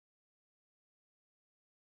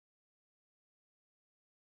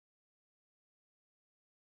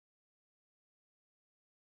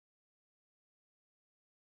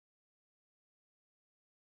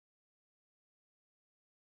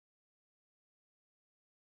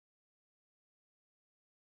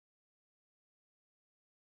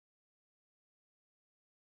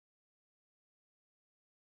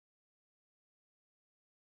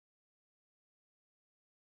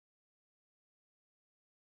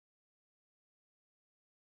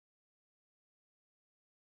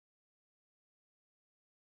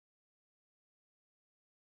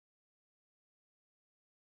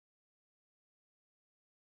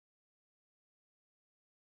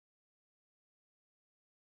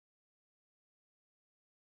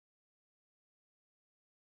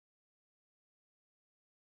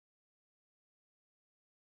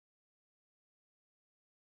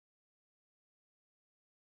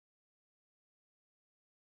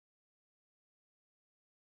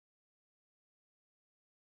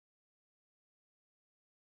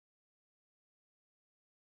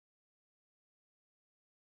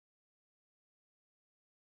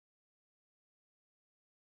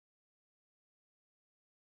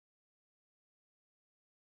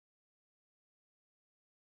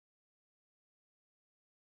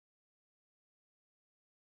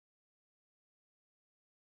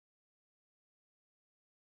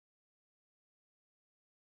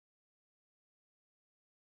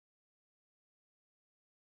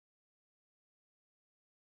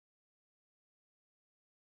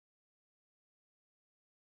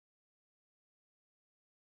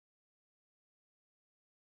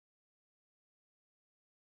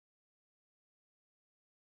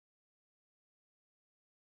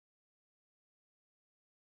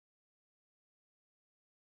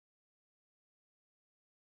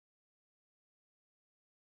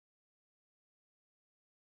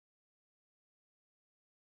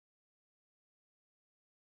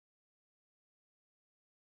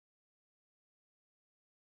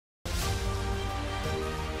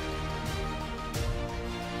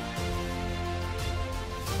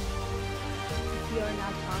now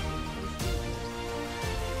talking to the speakers.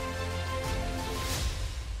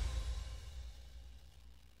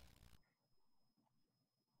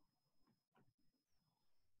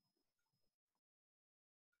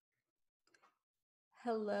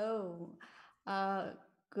 Hello.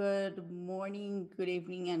 Good morning, good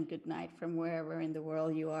evening, and good night from wherever in the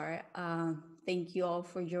world you are. Thank you all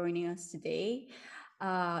for joining us today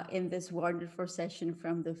in this wonderful session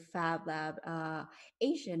from the Fab Lab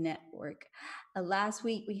Asia Network. Last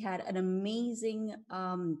week, we had an amazing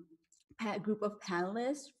group of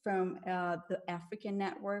panelists from the African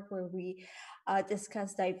Network where we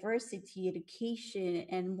discussed diversity, education,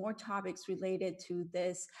 and more topics related to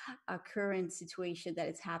this current situation that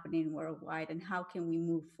is happening worldwide and how can we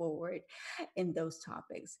move forward in those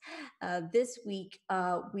topics. This week,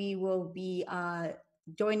 we will be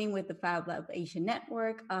joining with the Fab Lab Asia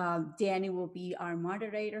Network. Danny will be our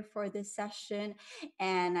moderator for this session.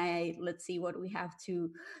 And let's see what we have to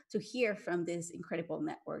hear from this incredible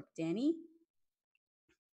network. Danny?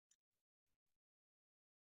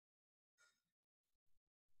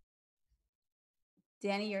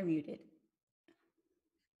 Danny, you're muted.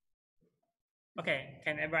 Okay,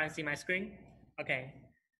 can everyone see my screen? Okay.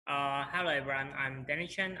 Hello everyone, I'm Danny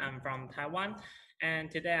Chen, I'm from Taiwan. And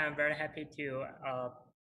today I'm very happy to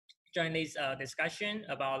join this discussion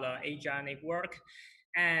about the Asia network.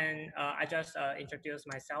 And I just introduce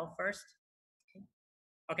myself first.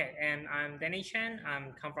 Okay, and I'm Danny Chen.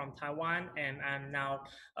 I'm come from Taiwan, and I'm now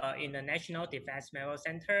in the National Defense Medical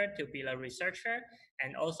Center to be a researcher,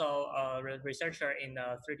 and also a researcher in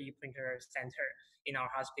the 3D printer center in our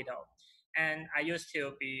hospital. And I used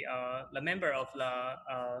to be the member of the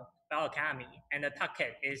Bio Academy, and the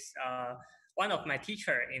Tucket is one of my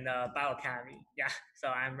teacher in the Bio Academy. Yeah, so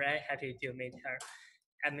I'm very happy to meet her.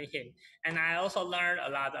 Meet him. And I also learned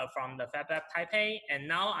a lot from the Fab Lab Taipei, and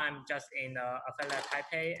now I'm just in Fab Lab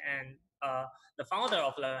Taipei, and the founder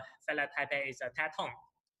of the Fab Lab Taipei is Ted Tong.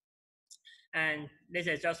 And this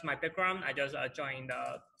is just my background. I just joined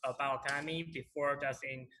the Bio Academy before just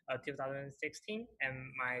in 2016, and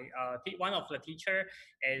my one of the teacher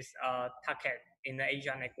is Tucket in the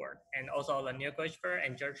Asia network, and also the Neil Gushfer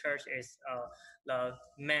and George Church is the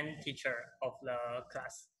main teacher of the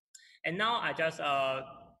class. And now I just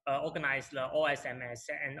organize the OSMS,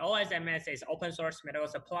 and OSMS is open source medical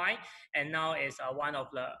supply, and now is one of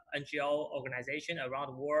the NGO organization around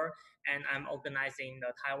the world, and I'm organizing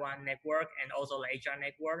the Taiwan network and also the Asia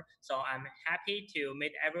network. So I'm happy to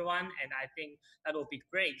meet everyone, and I think that would be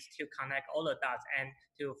great to connect all the dots and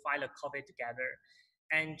to fight the COVID together.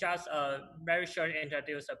 And just a very short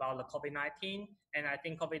introduce about the COVID-19, and I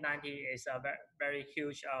think COVID-19 is a very, very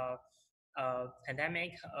huge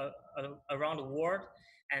pandemic around the world,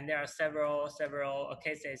 and there are several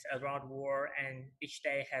cases around the world, and each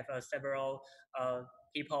day have several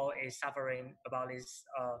people is suffering about this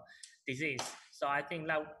disease. So I think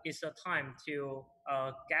that is a time to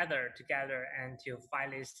gather together and to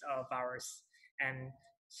fight this virus. And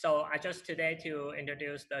so I just today to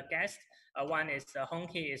introduce the guest. One is Hong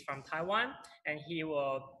Ki is from Taiwan, and he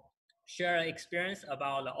will share experience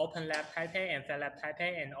about the Open Lab Taipei and Fab Lab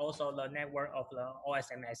Taipei, and also the network of the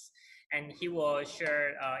OSMS. And he will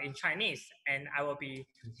share in Chinese, and I will be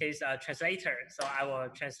his translator. So I will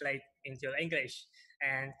translate into English.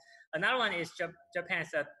 And another one is Japan's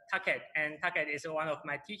Tucket, and Tucket is one of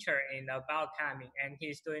my teacher in the Bio Academy, and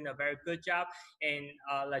he's doing a very good job in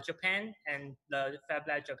the Japan and the Fab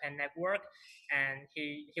Lab Japan network. And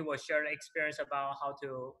he will share the experience about how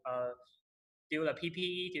to do the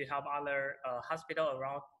PPE to help other hospital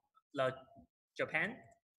around the Japan.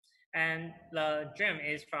 And the Jim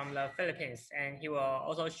is from the Philippines, and he will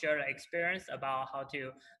also share the experience about how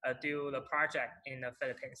to do the project in the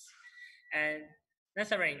Philippines. And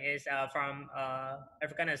Nasserine is from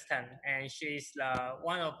Afghanistan, and she's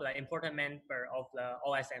one of the important member of the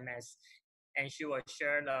OSMS. And she will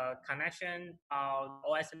share the connection of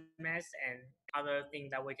OSMS and other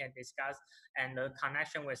things that we can discuss, and the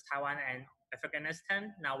connection with Taiwan and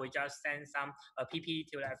Afghanistan. Now we just send some PPE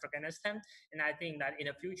to Afghanistan, and I think that in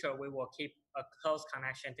the future we will keep a close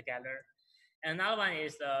connection together. And another one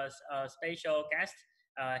is a special guest.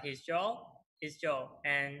 He's Joe,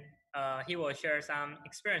 and he will share some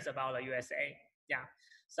experience about the USA. Yeah.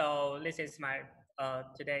 So this is my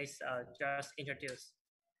today's just introduce.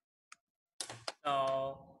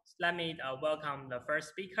 So let me welcome the first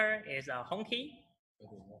speaker is Hong Ki.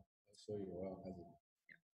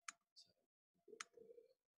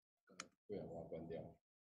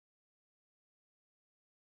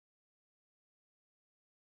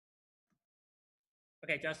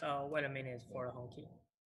 Okay, just wait a minute for Hong Ki.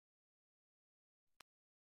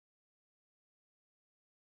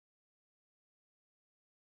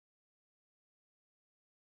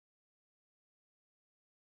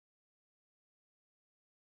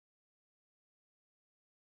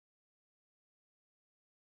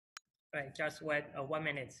 Right, just wait 1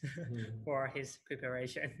 minute for his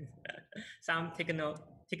preparation. Some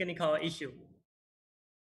technical issue.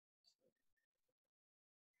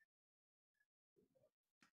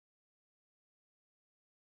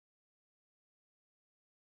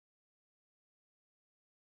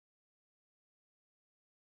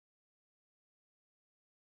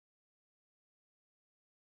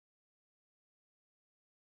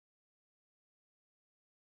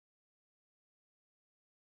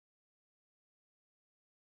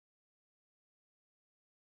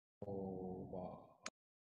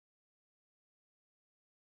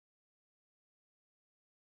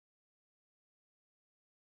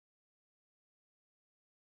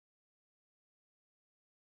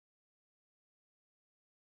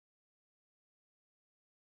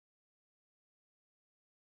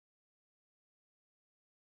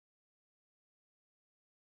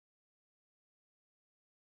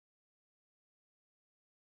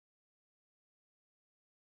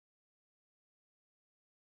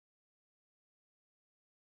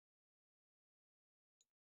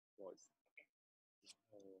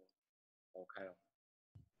 OK 了，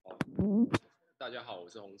好，大家好，我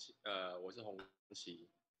是洪奇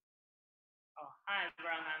，Hi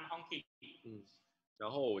everyone, I'm Honky. 然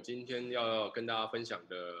后我今天要跟大家分享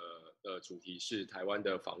的主题是台湾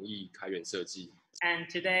的防疫开源设计。And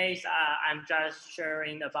today's I'm just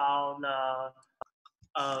sharing about the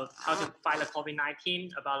how to fight the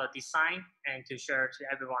COVID-19, about the design, and to share to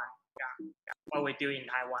everyone what we do in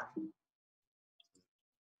Taiwan.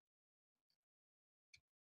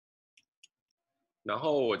 然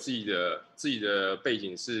后我自己的背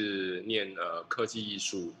景是念科技艺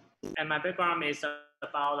术。And my background is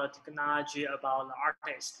about the technology, about the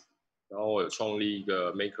artist. 然后我有创立一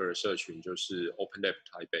个 Maker 社群，就是 Open Lab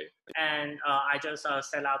台北。And I just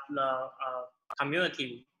set up the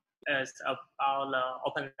community as about the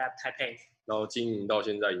Open Lab Taipei. 然后经营到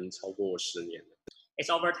现在已经超过10年了。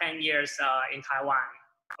It's over 10 years in Taiwan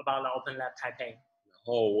about the Open Lab Taipei. 然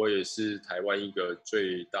后我也是台湾一个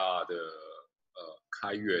最大的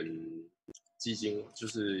开源基金，就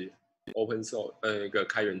是 Open Source 一个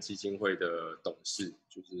开源基金会的董事，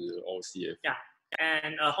就是 OCF。Yeah.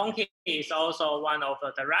 And Honky is also one of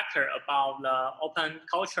the director about the Open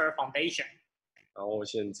Culture Foundation. 然后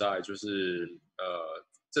现在就是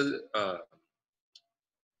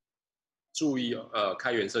注意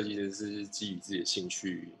开源设计这是基于自己的兴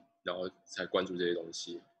趣，然后才关注这些东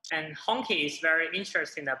西。And Honky is very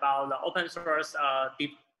interested about the open source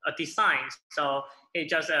design, so it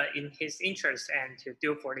just in his interest and to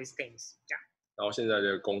do for these things. Yeah. 然后现在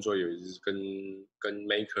的工作也是跟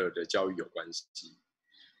Maker 的教育有关系。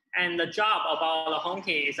And the job about the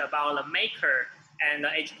Honky is about the maker and the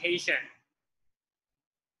education.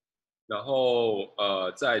 然后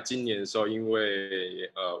在今年的时候，因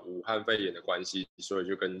为武汉肺炎的关系，所以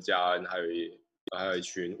就跟家人还有一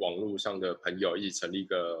群网络上的朋友一起成立一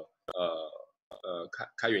个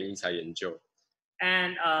开源医材研究。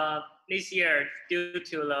And this year, due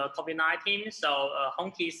to the COVID-19, so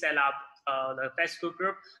Honky set up the Facebook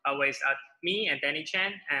group with me and Danny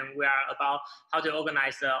Chen, and we are about how to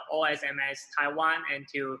organize the OSMS Taiwan and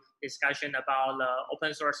to discussion about the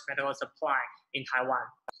open source medical supply in Taiwan.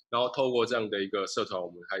 然后透过这样的一个社团，我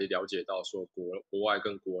们可以了解到说国外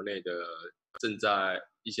跟国内的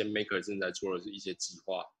一些 maker 正在做的一些计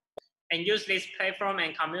划。And use this platform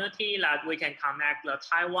and community that we can connect the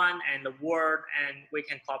Taiwan and the world, and we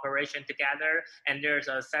can cooperation together. And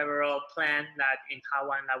there's several plans that in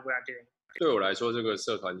Taiwan that we are doing. 对我来说，这个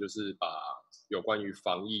社团就是把有关于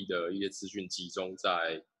防疫的一些资讯集中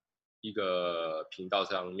在一个频道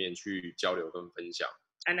上面去交流跟分享。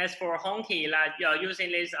And as for Honky, like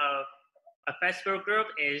using this a Facebook group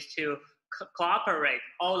is to cooperate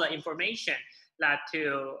all the information that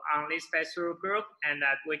to on this Facebook group, and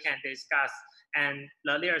that we can discuss. And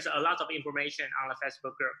there's a lot of information on the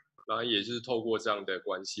Facebook group. 然后也就是透过这样的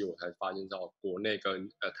关系，我才发现到国内跟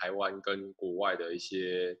台湾跟国外的一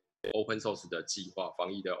些 open source 的计划，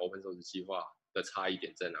防疫的 open source 计划的差异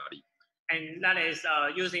点在哪里。And that is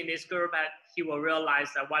using this group, he will realize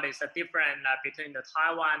what is the difference between the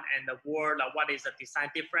Taiwan and the world, what is the design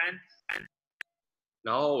different.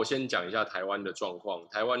 然后我先讲一下台湾的状况，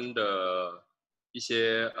台湾的一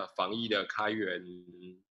些防疫的开源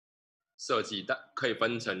设计，可以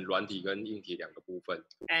分成软体跟硬体两个部分。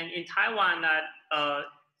And in Taiwan,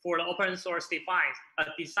 for the open source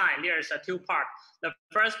design, there's two parts. The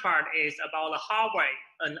first part is about the hardware,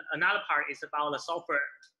 and another part is about the software.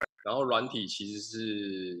 然后软体其实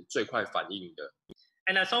是最快反应的。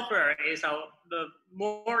And the software is the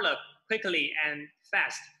more quickly and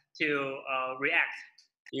fast to react.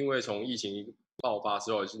 因为从疫情爆发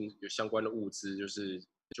之后，是有相关的物资，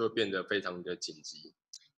就会变得非常的紧急。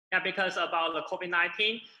Yeah, because about the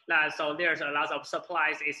COVID-19, so there's a lot of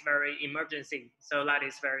supplies is very emergency, so that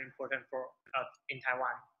is very important for in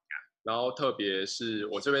Taiwan. 然后特别是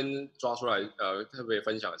我这边抓出来，特别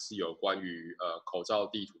分享的是有关于口罩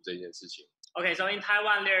地图这件事情。Okay, so in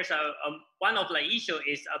Taiwan, there's one of the issue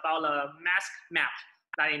is about the mask map.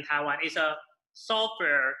 That in Taiwan is a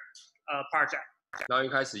software project. 那一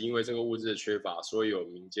开始因为这个物资的缺乏，所以有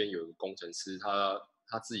民间有个工程师，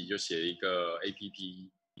他自己就写了一个 APP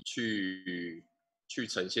去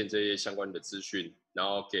呈现这些相关的资讯，然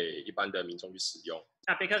后给一般的民众去使用。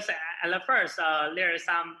Because at the first there is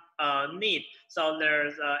some need, so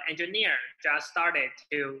there's an engineer just started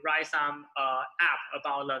to write some app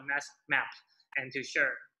about the mask map and to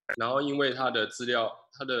share. 然后因为他的资料，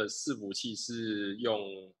他的伺服器是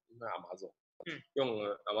用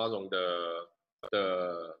Amazon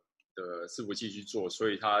的伺服器去做，所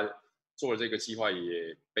以他做了这个计划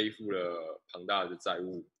也背负了庞大的债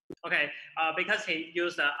务。Okay, because he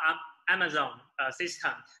used the Amazon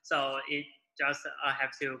system, so it just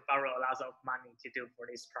have to borrow a lot of money to do for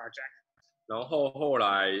this project. 然后后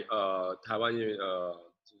来台湾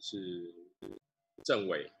就是政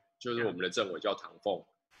委，就是我们的政委叫唐凤，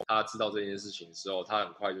他知道这件事情之后，他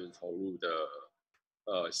很快就是投入的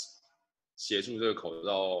协助这个口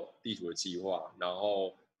罩地图的计划，然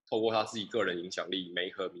后透过他自己个人影响力，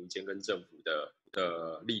媒合民间跟政府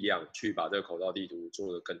的力量，去把这个口罩地图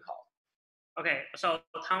做得更好。Okay, so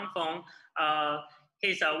Tang Feng,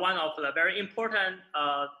 he's one of the very important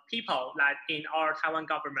people that in our Taiwan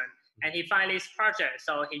government, and he find this project,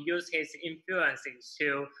 so he used his influences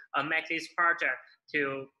to make this project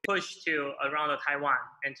to push to around Taiwan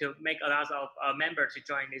and to make a lot of members to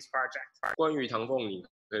join this project. 关于唐凤，你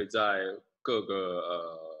可以在各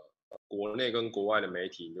个国内跟国外的媒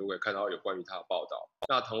体，你都可以看到有关于他的报道。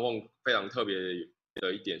那唐凤非常特别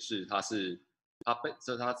的一点是，他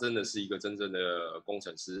真的是一个真正的工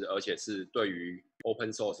程师，而且是对于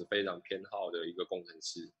open source 非常偏好的一个工程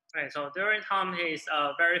师。Right, so during time he's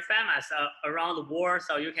very famous around the world,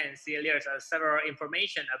 so you can see there's several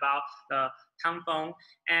information about Tang Feng,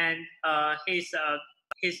 and he's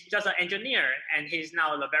just an engineer, and he's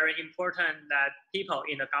now the very important people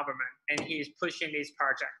in the government, and he's pushing this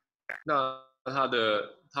project. 那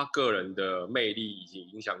他个人的魅力以及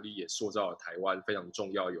影响力也塑造了台湾非常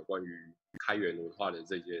重要有关于开源文化的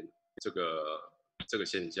这个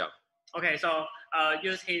现象。Okay, so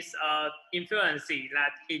use his influence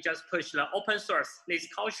that he just pushed the open source this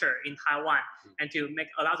culture in Taiwan and to make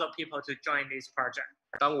a lot of people to join this project.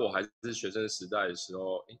 当我还是学生时代的时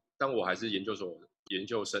候，当我还是研究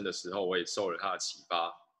生的时候，我也受了他的启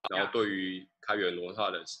发，然后对于开源文化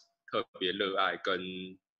的特别热爱，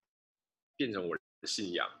跟变成我的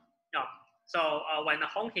信仰。Yeah. So when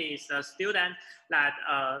Hongki is a student, that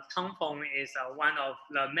Tang Feng is one of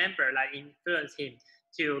the members that influenced him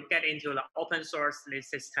to get into the open source this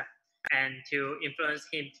system and to influence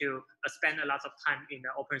him to spend a lot of time in the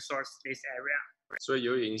open source this area. 所以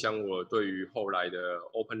有影响我对于后来的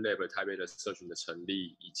Open Lab 台北的社群的成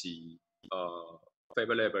立，以及Fab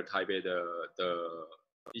Lab 台北的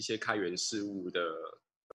一些开源事务的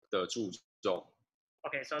注重。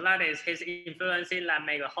Okay, so that is his influence that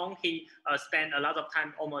made Hongki spend a lot of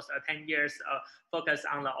time, almost 10 years, focus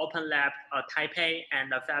on the Open Lab Taipei and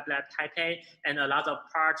the Fab Lab Taipei, and a lot of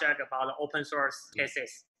project about the open source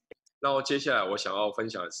cases. 那接下来我想要分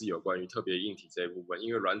享的是有关于特别硬体这一部分，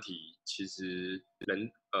因为软体其实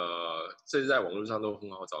这是在网络上都很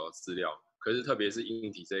好找到资料，可是特别是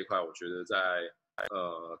硬体这一块，我觉得在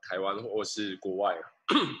台湾或是国外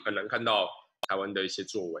很难看到台湾的一些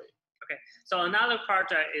作为。Okay, so another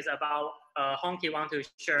project is about Hongki want to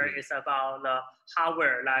share is about the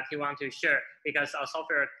hardware that he want to share, because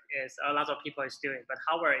software is a lot of people is doing, but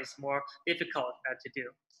hardware is more difficult to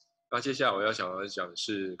do. 那接下来想要讲的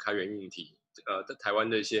是开源硬体，台湾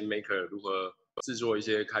的一些 maker 如何制作一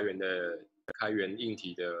些开源硬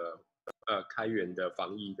体的开源的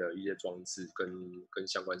防疫的一些装置跟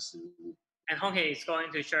相关事物。And Hongki is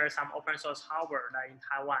going to share some open source hardware in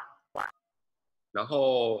Taiwan. 然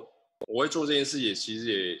后我会做这件事其实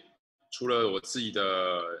也除了我自己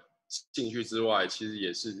的兴趣之外，其实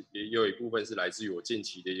也有一部分是来自于我近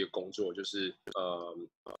期的一个工作，就是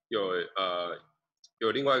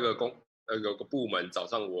有另外一个有个部门找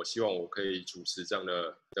上我，希望我可以主持这样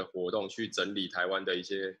的活动，去整理台湾的一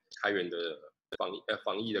些开源的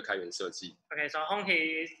防疫的开源设计。Okay, so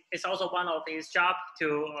Hongki is also one of his job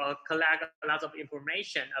to collect a lot of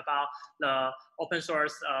information about the open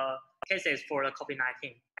source cases for the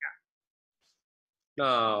COVID-19.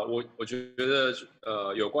 那我觉得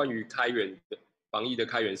有关于开源防疫的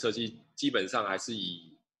开源设计，基本上还是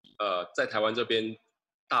以在台湾这边，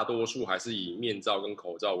大多数还是以面罩跟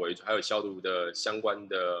口罩为主，还有消毒的相关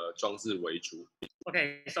的装置为主。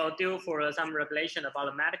Okay, so due for some regulation about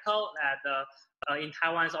the medical, in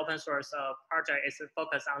Taiwan's open source project is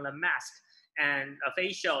focused on the mask and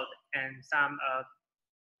face shield and some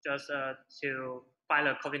just to fight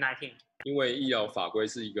the COVID-19. 因为医疗法规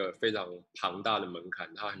是一个非常庞大的门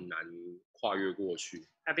槛，它很难跨越过去。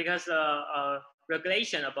Because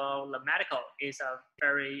regulation about the medical is a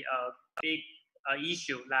very big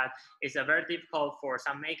issue that is very difficult for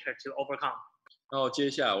some maker to overcome. 然后接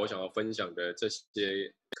下来我想要分享的这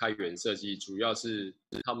些开源设计，主要是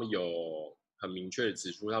他们有很明确的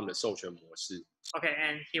指出他们的授权模式。Okay,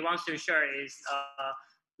 and he wants to share is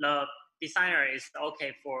the designer is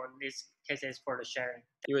okay for these cases for the sharing.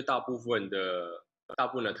 因为大部分的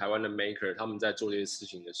台湾的 maker 他们在做这些事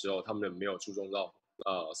情的时候，他们没有注重到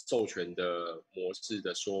授权的模式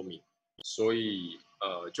的说明，所以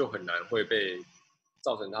就很难会被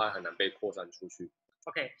造成它很难被扩散出去。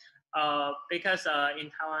Okay, because in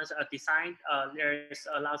Taiwan's design, there's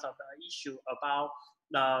a lot of issue about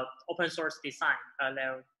the open source design.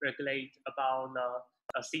 They regulate about the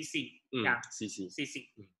CC. Yeah, CC.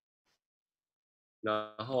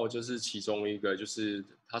 然后就是其中一个就是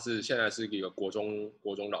他现在是一个国中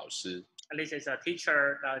老师。This is a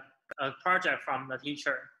teacher, a project from the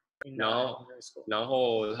teacher. 然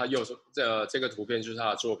后他这个图片就是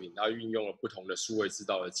他的作品，他运用了不同的数位制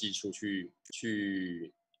造的技术去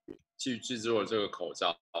制作这个口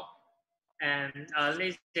罩。And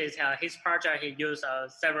this is his project. He used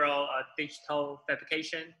several digital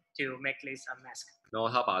fabrication to make this mask. 然后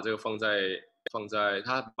他把这个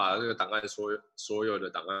他把这个档案所有的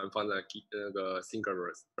档案放在那个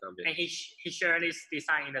Thingiverse 上面。And he shared this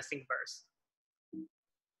design in the Thingiverse.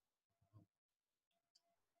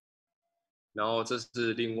 然后这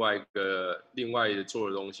是另外做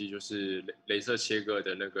的东西，就是雷射切割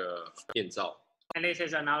的那个面罩。And this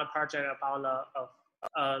is another project about the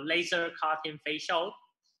laser cutting face shield.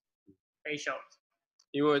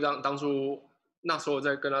 因为当初那时候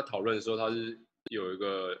在跟他讨论的时候，他是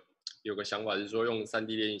有个想法是说，用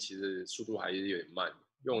3D 列印其实速度还是有点慢，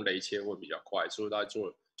用雷切会比较快，所以他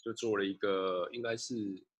做了一个应该是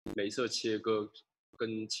雷射切割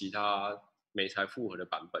跟其他媒材复合的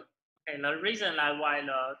版本。Okay, the reason why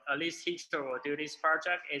this teacher will do this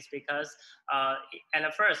project is because at the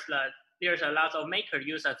first there's a lot of maker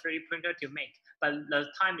use a 3D printer to make, but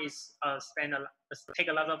the time is take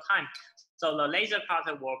a lot of time, so the laser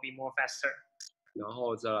cutter will be more faster. 然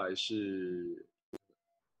后再来是，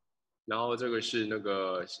然后这个是那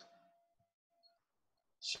个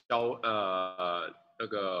那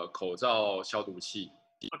个口罩消毒器。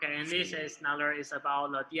Okay, and this is another is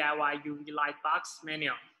about the DIY UV light box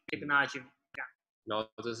manual technology. Yeah. 然后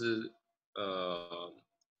这是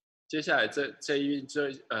接下来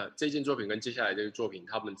这件作品跟接下来这个作品，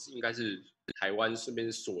他们应该是台湾顺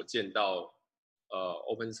便所见到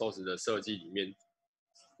open source 的设计里面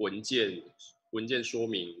文件说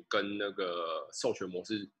明跟那个授权模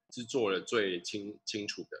式是做的最清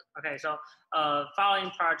楚的。Okay, so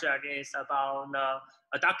following project is about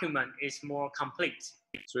a document is more complete.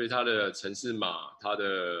 所以它的程式码、它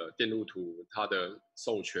的电路图、它的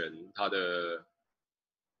授权、它的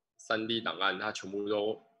3D 档案，它全部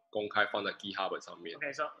都公开放在 GitHub 上面。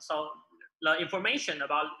Okay, so the information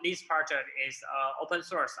about this project is open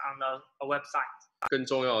source on the website. 更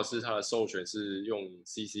重要的是，它的授权是用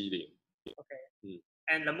CC0。Okay.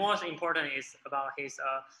 And the most important is about his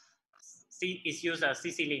is used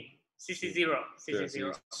CC0,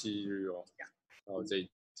 CC0. CC0。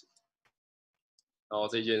然后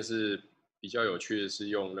这件是比较有趣的是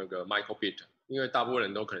用那个 microbit， 因为大部分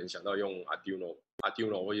人都可能想到用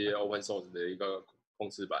Arduino 或一些 open source 的一个控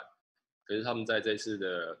制板，可是他们在这次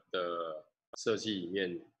的设计里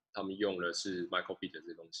面，他们用的是 microbit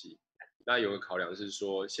这东西。那有个考量是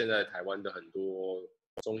说，现在台湾的很多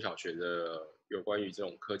中小学的有关于这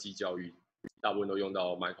种科技教育，大部分都用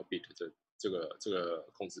到 microbit 这个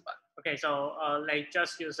控制板。Okay, so they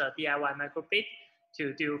just use a DIY microbit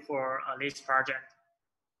to do for this project.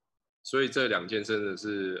 所以这2件真的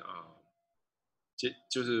是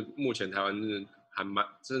就是目前台湾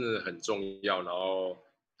真的很重要，然后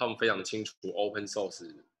他们非常清楚 open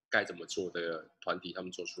source 该怎么做的团体，他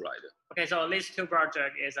们做出来的。Okay, so these 2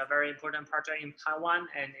 project is a very important project in Taiwan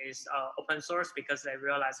and is open source because they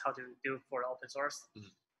realize how to do for open source.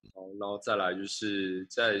 好，然后再来是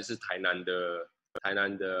台南的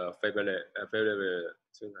Fab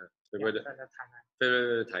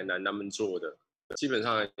台南他们做的。基本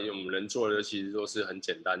上我们能做的其实都是很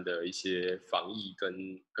简单的一些防疫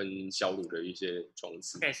跟消毒的一些装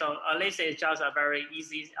置。Okay, so this is just a very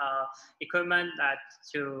easy equipment that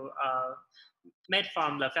to made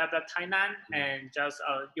from the Fab Thailand and just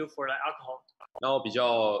used for the alcohol. 然后比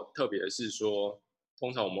较特别的是说，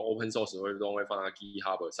通常我们 open source 都会放在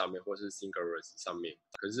GitHub 上面或是 Thingiverse 上面，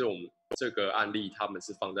可是我们这个案例他们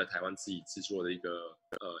是放在台湾自己制作的一个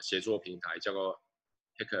协作平台，叫做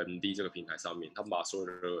HackMD 这个平台上面，他们把所有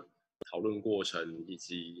的讨论过程以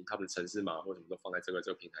及他们的程式码或什么都放在这个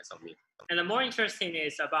平台上面。And the more interesting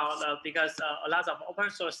is about because a lot of open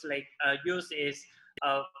source like use is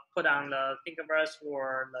put on the Thingiverse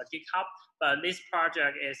or the GitHub, but this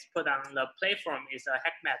project is put on the platform is a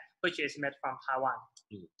HackMed, which is made from Taiwan.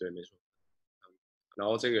 对，没错。然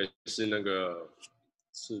后这个是那个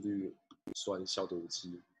次氯酸消毒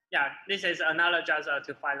机。Yeah, this is another just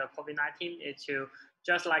to fight the COVID-19. It's to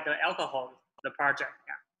just like alcohol, the project.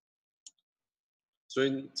 Yeah. 所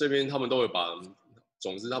以这边他们都会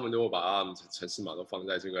总之他们都会把他们程式码都放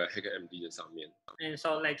在这个 HackMD 的上面。And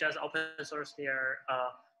so they just open source their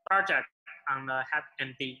project on the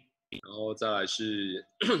HackMD. 然后再来是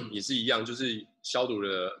也是一样，就是消毒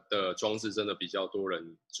的装置真的比较多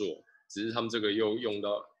人做，只是他们这个又用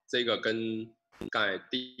到这个跟刚才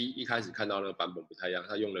一开始看到那个版本不太一样，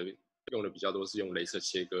它用的比较多是用雷射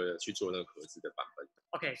切割的去做那个盒子的版本。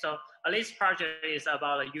Okay, so this project is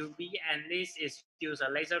about a UV, and this is use a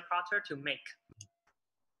laser cutter to make.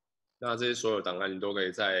 那这些所有档案你都可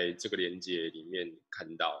以在这个连接里面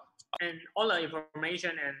看到。And all the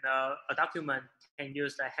information and a document can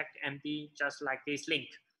use the HackMD just like this link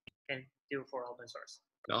can do for open source.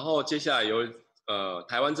 然后接下来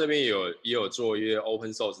台湾这边也有做一些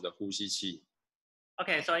open source 的呼吸器。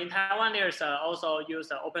Okay, so in Taiwan there's also use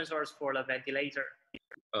the open source for the ventilator.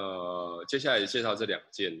 接下来介绍这2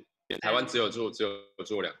件，台湾只有做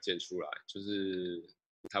2件出来，就是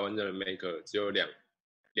台湾的 maker 只有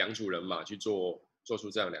两组人马去做出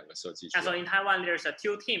这样2个设计出来。So in Taiwan there's a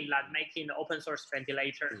 2 team that making the open source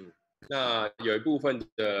ventilator. 那有一部分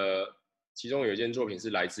的，其中有一件作品是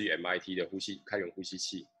来自于 MIT 的开源呼吸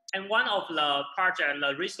器。And one of the project,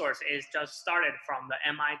 the resource is just started from the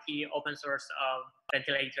MIT open source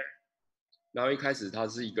ventilator. 然后一开始他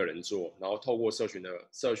是一个人做，然后透过社群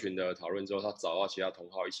的讨论之后，他找到其他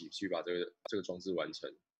同好一起去把这个装置完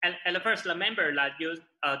成。And at first, the member that used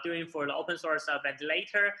doing for the open source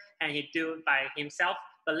ventilator, and he do by himself.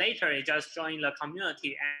 But later, he just joined the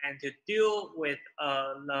community and to deal with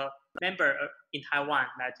the member in Taiwan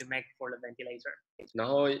that to make for the ventilator. 然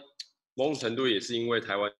后某种程度也是因为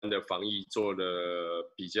台湾的防疫做的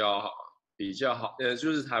比较好，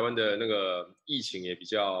就是台湾的那个疫情也比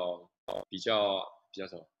较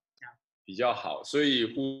什么？比较好，所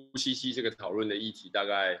以呼吸器这个讨论的议题大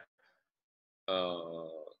概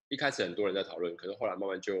一开始很多人在讨论，可是后来慢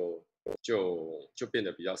慢就变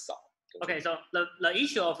得比较少。Okay, so the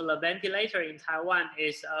issue of the ventilator in Taiwan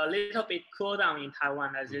is a little bit cool down in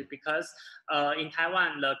Taiwan, as it because in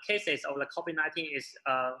Taiwan the cases of the COVID-19 is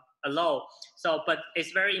low. So, but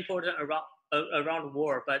it's very important around the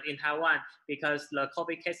world. But in Taiwan, because the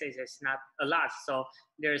COVID cases is not a lot, so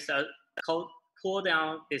there's a cool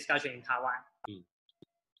down discussion in Taiwan.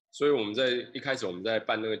 所以我们一开始我们在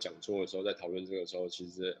办那个讲座的时候，在讨论这个时候，其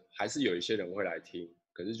实还是有一些人会来听，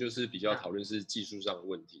可是就是比较讨论是技术上的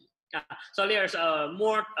问题。So there's a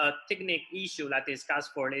more technical issue that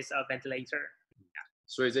discussed for this ventilator.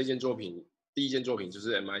 所以第一件作品就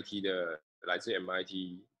是 MIT 的，来自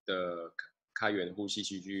MIT 的开源呼吸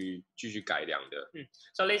器继续改良的。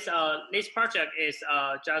So this project is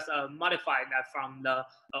just modified from the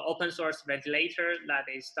open source ventilator that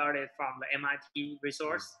is started from the MIT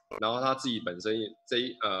resource. 然后他自己本身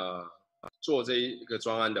做这一个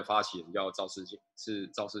专案的发起人叫赵世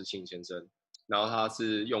庆先生。然后他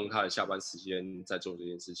是用他的下班时间在做这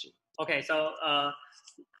件事情。Okay, so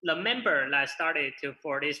the member that started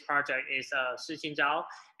for this project is Shi Qingzhao,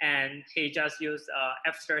 and he just used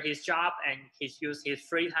after his job and he used his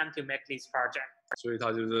free time to make this project. 所以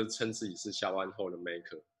他就是称自己是下班后的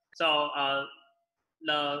maker. So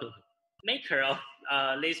the maker of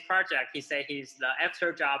this project, he said he's the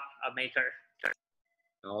after job maker.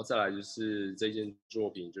 然后再来就是这件作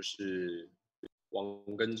品就是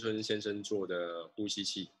王根春先生做的呼吸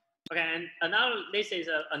器。Okay, and this is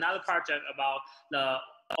another project about the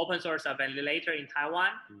open source ventilator in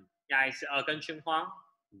Taiwan. Yeah, it's Gen Chun Huang.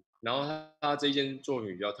 然后他这件作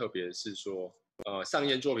品比较特别的是说，上一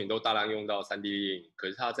件作品都大量用到3D 列印，可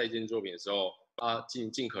是他这件作品的时候，他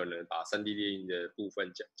尽可能把3D 列印的部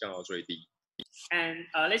分降到最低。And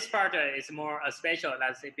this project is more special,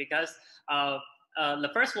 let's say, because the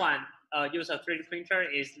first one use a 3D printer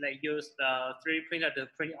is like use the 3D printer to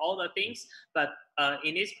print all the things, but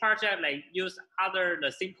in this project like use other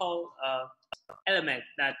the simple element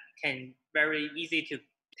that can very easy to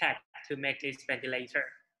tag to make this ventilator.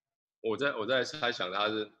 我在猜想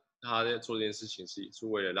他在做这件事情是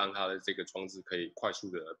为了让他的这个装置可以快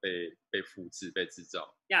速的被复制、被制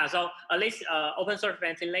造。Yeah, so at least open source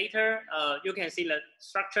ventilator, you can see the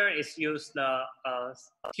structure is use the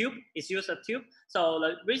tube. It's use a tube. So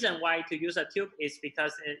the reason why to use a tube is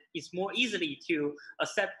because it's more easily to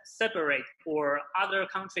separate, or other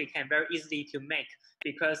country can very easily to make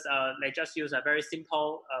because they just use a very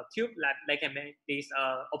simple tube that they can make this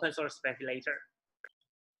open source ventilator.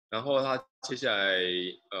 然后他接下来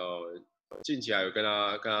近期还有跟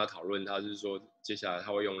他讨论，他是说接下来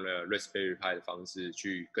他会用了 respiratory 的方式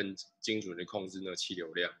去更精准的控制那个气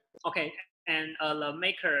流量。Okay, and the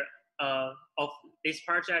maker of this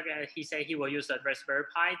project, he said he will use a Raspberry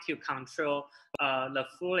Pi to control the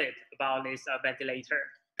fluid about this ventilator.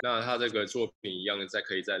 那他这个作品一样的，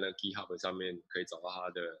可以在那 GitHub 上面可以找到他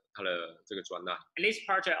的这个专栏。And this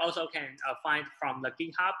project also can find from the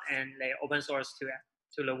GitHub and they open source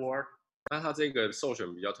to the world. 那他这个授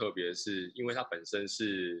权比较特别，是因为他本身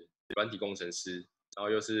是软体工程师，然后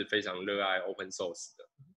又是非常热爱 open source 的，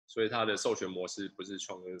所以他的授权模式不是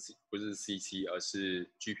CC， 而是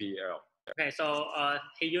GPL。Okay, so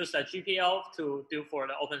he used a GPL to do for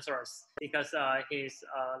the open source because he's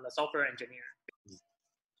the software engineer.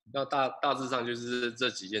 那大致上就是这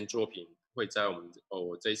几件作品会在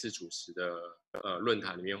我这一次主持的论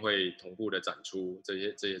坛里面会同步的展出这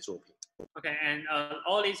些作品。Okay, and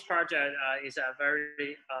all these projects is a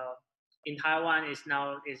very in Taiwan is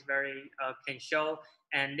very can show,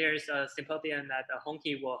 and there's a symposium that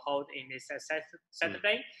Hongki will hold in this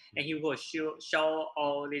Saturday, and he will show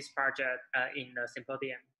all these projects in the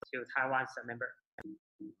symposium to Taiwan's member.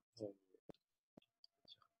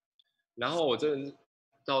 然后我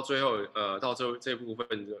到最后到这部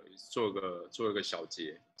分做一个小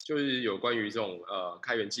结，就是有关于这种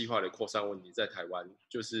开源计划的扩散问题，在台湾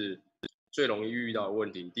就是最容易遇到的问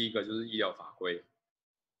题。第一个就是医疗法规。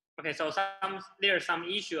Okay, so there's some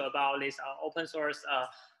issue about this open source,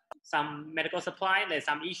 some medical supply. There's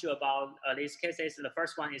some issue about these cases. The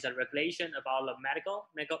first one is a regulation about the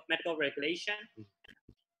medical regulation.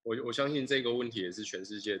 我相信这个问题也是全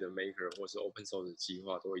世界的 maker 或是 open source 计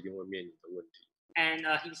划都一定会面临的问题。And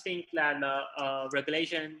he thinks that the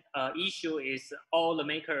regulation issue is all the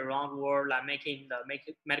maker around the world are making the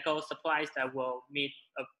medical supplies that will meet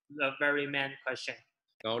the very main question.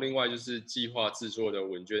 然后另外就是计划制作的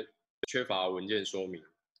缺乏文件说明。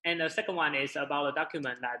And the second one is about the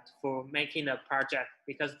document that for making the project,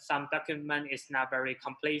 because some document is not very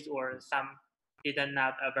complete or some didn't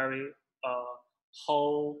have a very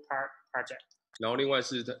whole project. 然后另外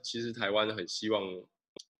是其实台湾很希望，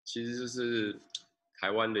其实就是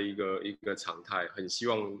台湾的一个常态，很希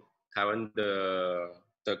望台湾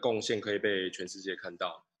的贡献可以被全世界看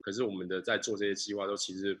到。可是我们在做这些计划都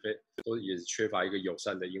其实都也缺乏一个友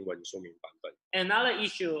善的英文说明版本。Another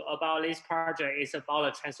issue about this project is about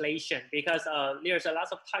the translation, because there's a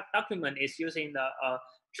lot of document is using the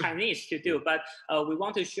Chinese to do, but we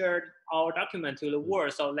want to share our document to the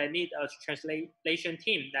world, so they need a translation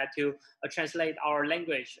team that to translate our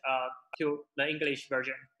language to the English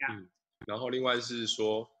version. Yeah. 然后另外是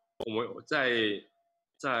说，我们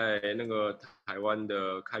在那个台湾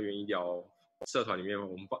的开源医疗社团里面，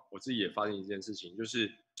我自己也发现一件事情，就是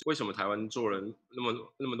为什么台湾做了那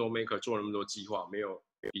么多 maker 做了那么多计划，没有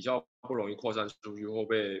比较不容易扩散出去或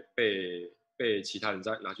被其他人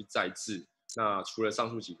拿去再制。那除了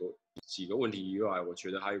上述几个问题以外，我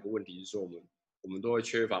觉得还有一个问题是说，我们都会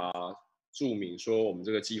缺乏注明说我们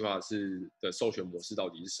这个计划的授权模式到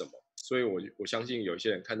底是什么。所以我相信有些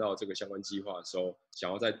人看到这个相关计划的时候，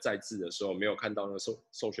想要再制的时候，没有看到那个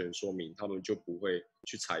授权说明，他们就不会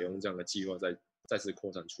去采用这样的计划再次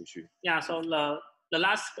扩散出去。Yeah, so the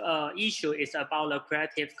last issue is about the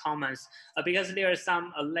Creative Commons, because there is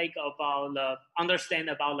some lack about the understand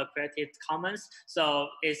about the Creative Commons. So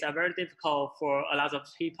it's very difficult for a lot of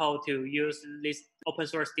people to use this open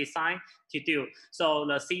source design to do. So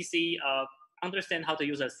the CC understand how to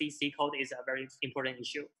use a CC code is a very important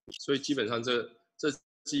issue. 所以基本上这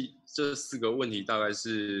4个问题大概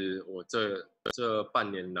是我这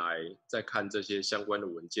半年来在看这些相关的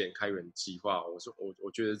文件开源计划，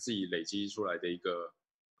我觉得自己累积出来的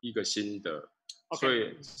一个心得。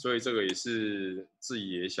Okay. 所以这个也是自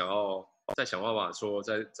己也想要再想办法说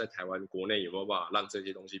在台湾国内有没有办法让这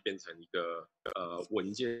些东西变成一个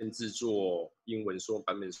文件制作、英文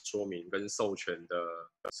版本说明跟授权的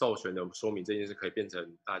说明这件事可以变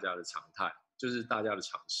成大家的常态。就是大家的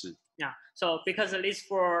尝试。Yeah, so because at least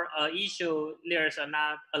for issue, there's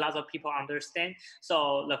not a lot of people understand.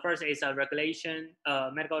 So the first is a regulation,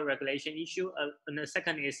 medical regulation issue. And the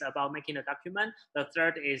second is about making a document. The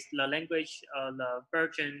third is the language, the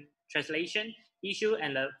version translation issue.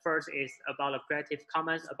 And the first is about the Creative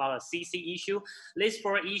Commons, about a CC issue. These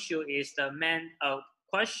four issue is the main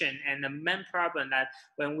question and the main problem that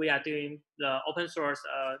when we are doing the open source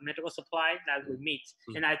medical supply that we meet.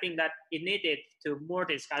 And I think that it needed to more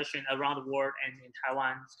discussion around the world and in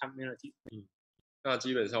Taiwan's community. 那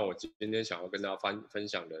基本上我今天想要跟大家分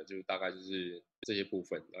享的就是大概就是这些部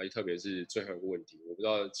分，然后特别是最后一个问题，我不知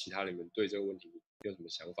道其他你们对这个问题有什么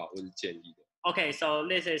想法或是建议的。Okay, so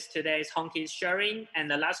this is today's Honky's sharing, and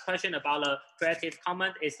the last question about the Creative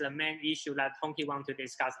Commons is the main issue that Honky wants to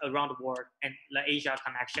discuss around the world and the Asia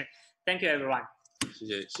connection. Thank you, everyone.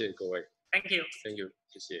 谢谢各位。Thank you. Thank you，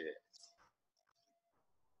谢谢。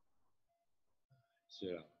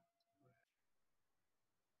是啊。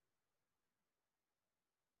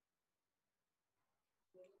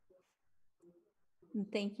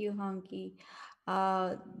Thank you, Honky.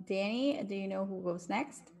 Danny, do you know who goes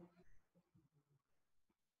next?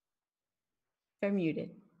 You're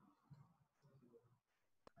muted.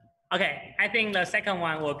 Okay, I think the second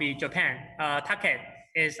one will be Japan. Take,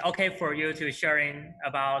 is okay for you to sharing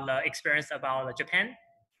about the experience about Japan?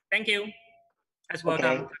 Thank you. As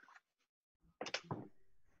welcome. Okay.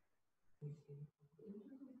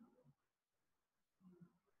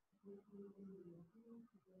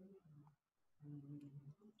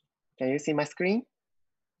 Can you see my screen?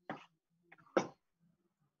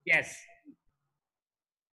 Yes.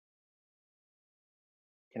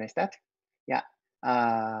 Can I start? Yeah.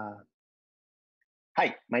 Hi,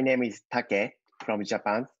 my name is Take from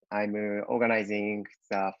Japan. I'm organizing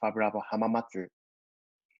the Fab Lab Hamamatsu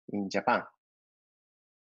in Japan.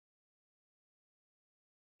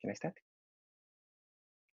 Can I start?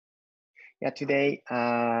 Yeah, today,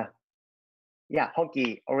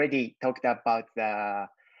 Honky already talked about a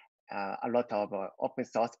lot of open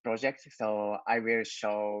source projects. So I will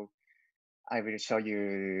show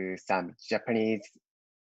you some Japanese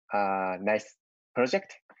nice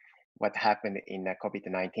project, what happened in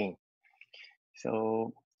COVID-19.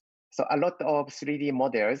 So a lot of 3D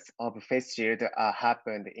models of face shield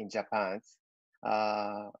happened in Japan.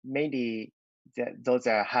 Mainly those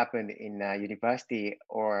happened in university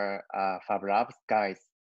or Fab Labs guys.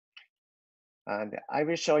 And I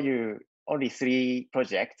will show you only 3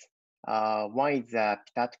 projects. One is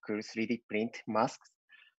Pitatical 3D print masks.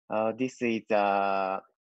 This is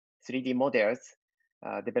 3D models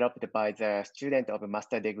developed by the student of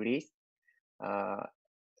master degrees.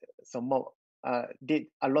 Did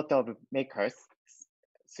a lot of makers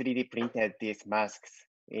 3D printed these masks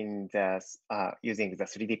in the using the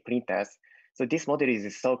 3D printers. So this model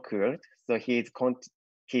is so cool. So he's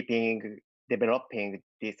keeping developing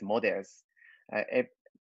these models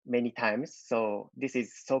many times. So this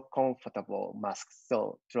is so comfortable mask.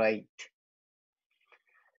 So try it.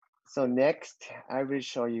 So next, I will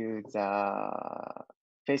show you the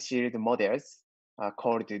face shield models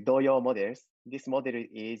called Doyo models. This model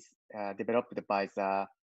is developed by the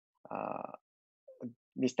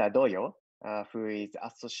Mr. Doyo, who is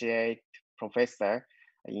associate professor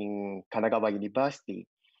in Kanagawa University.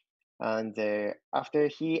 And after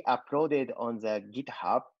he uploaded on the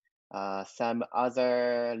GitHub, some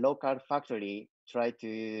other local factory tried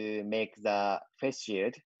to make the face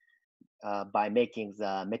shield by making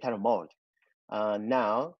the metal mold.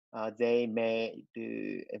 Now they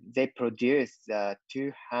produce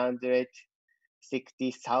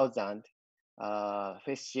 260,000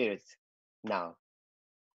 face shields now.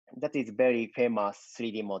 That is very famous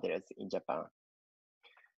 3D models in Japan.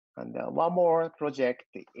 And one more project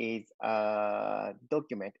is a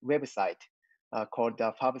document website called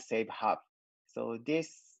the Fab Save Hub. So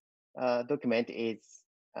this document is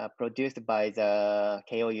produced by the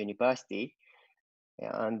Keio University,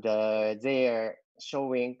 and they are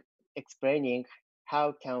explaining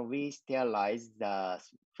how can we sterilize the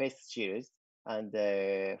face shields and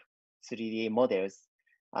the 3D models,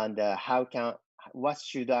 and what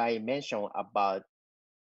should I mention about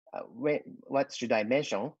what should I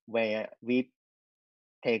mention when we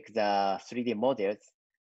take the 3D models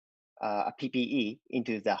PPE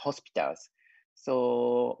into the hospitals.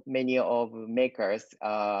 So many of makers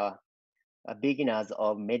are beginners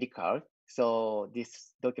of medical. So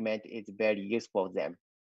this document is very useful for them.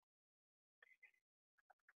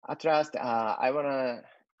 At last, I wanna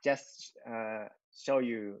just show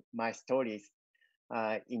you my stories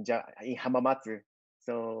in Hamamatsu.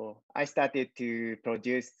 So I started to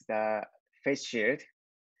produce the face shield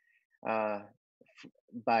uh,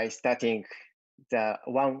 by starting the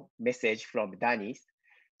one message from Danis.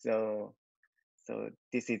 So so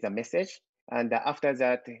this is a message, and after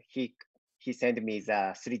that he sent me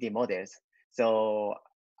the 3D models. So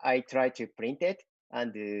I tried to print it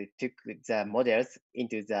and took the models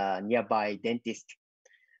into the nearby dentist,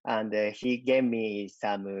 and he gave me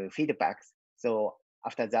some feedbacks. So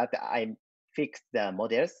after that, I fixed the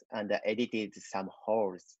models and edited some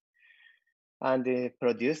holes and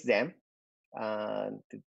produced them and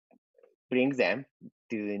bring them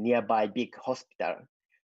to nearby big hospital.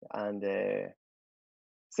 And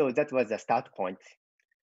so that was the start point.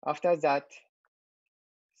 After that,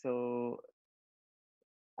 so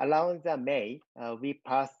around the May, we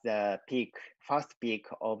passed the first peak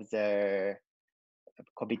of the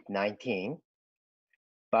COVID-19,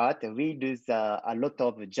 but we lose a lot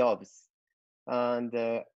of jobs. And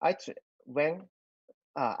when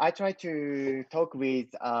I try to talk with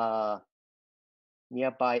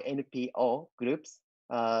nearby NPO groups,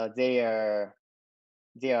 they are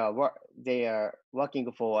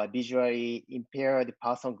working for visually impaired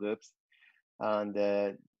person groups, and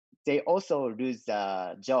they also lose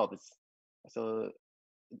jobs. So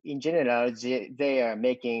in general, they are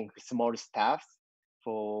making small staffs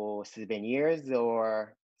for souvenirs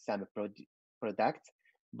or some products,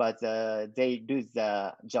 but they lose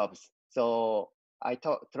jobs. So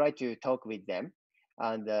try to talk with them,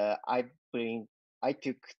 and I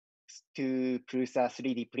took two Prusa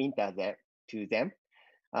 3D printer there to them,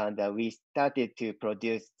 and we started to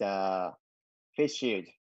produce the face shield.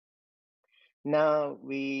 Now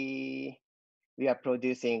we are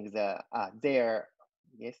producing their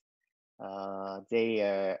yes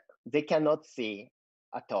they cannot see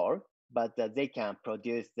at all, but they can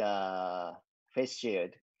produce the face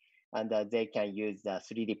shield, and they can use the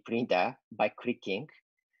 3D printer by clicking.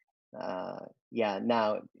 Yeah,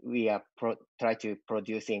 now we are try to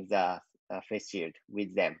producing the face shield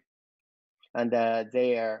with them, and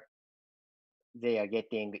they are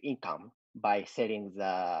getting income by selling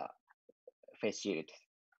the face shield.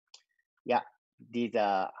 Yeah, these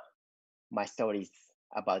are my stories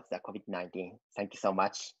about the COVID-19. Thank you so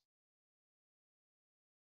much.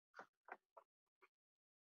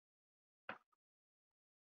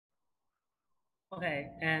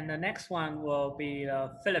 Okay, and the next one will be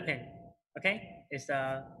the Philippine. Okay, it's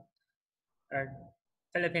a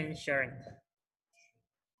Philippine sharing.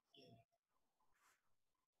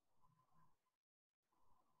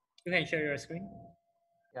 You can share your screen.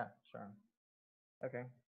 Yeah, sure. Okay.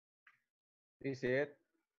 Do you see it?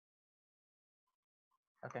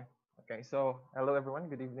 Okay. Okay. So, hello everyone.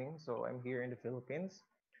 Good evening. So, I'm here in the Philippines.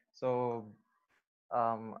 So,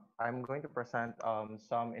 I'm going to present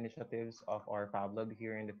some initiatives of our Fab Lab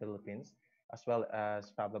here in the Philippines, as well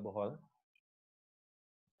as Fab Lab Bohol.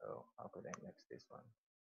 So, I'll put in next this one.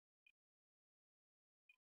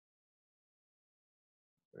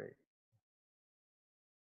 Great.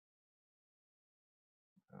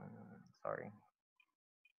 Sorry.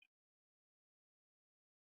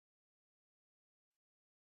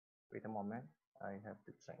 Wait a moment. I have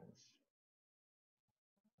to change.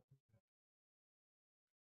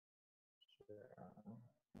 Sure.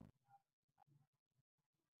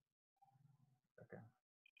 Okay.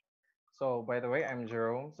 So, by the way, I'm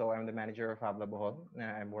Jerome. So, I'm the manager of Habla Bohol.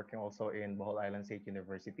 I'm working also in Bohol Island State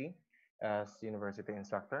University as university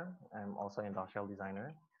instructor. I'm also an industrial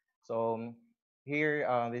designer. So, here,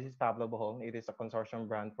 this is Pablo Bohol. It is a consortium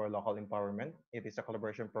brand for local empowerment. It is a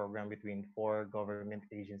collaboration program between 4 government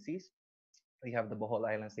agencies. We have the Bohol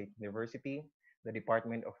Island State University, the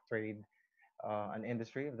Department of Trade and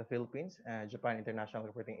Industry of the Philippines, Japan International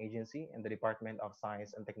Reporting Agency, and the Department of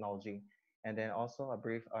Science and Technology. And then also a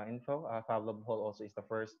brief info, Fab Lab Hall also is the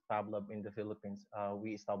first Fab Lab in the Philippines.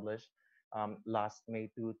 We established last May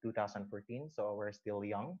 2014, so we're still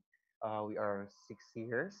young. We are 6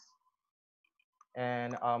 years.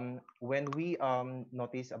 And when we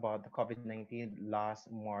noticed about the COVID-19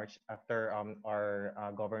 last March, after our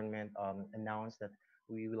government announced that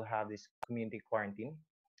we will have this community quarantine,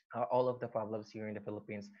 all of the Fab Labs here in the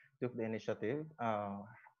Philippines took the initiative,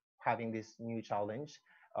 having this new challenge,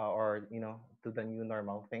 or to the new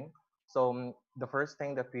normal thing. So the first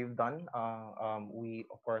thing that we've done, we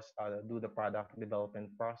of course do the product development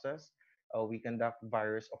process. We conduct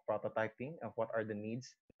various of prototyping of what are the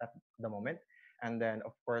needs at the moment, and then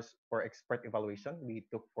of course for expert evaluation, we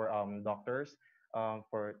took for doctors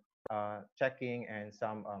for checking and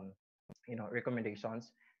some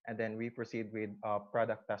recommendations, and then we proceed with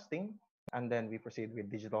product testing, and then we proceed with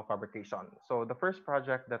digital fabrication. So the first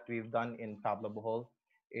project that we've done in Pablo Bohol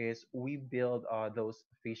is we build those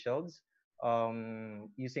face shields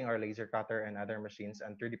using our laser cutter and other machines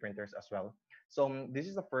and 3D printers as well. So this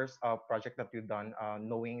is the first project that we've done,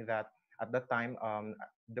 knowing that at that time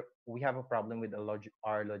we have a problem with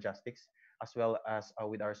our logistics as well as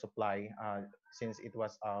with our supply, since it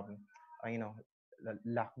was you know,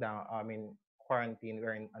 lockdown. I mean, quarantine.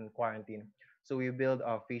 We're in quarantine, so we build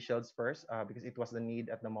face shields first because it was the need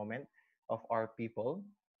at the moment of our people.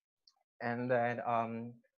 And then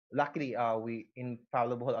luckily we in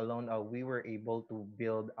Fallible alone we were able to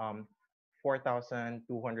build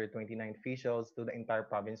 4,229 facials to the entire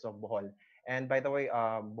province of Bohol. And by the way,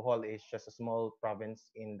 Bohol is just a small province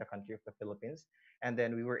in the country of the Philippines. And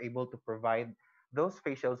then we were able to provide those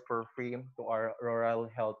facials for free to our rural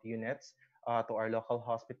health units, to our local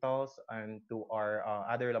hospitals, and to our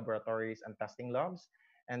other laboratories and testing labs.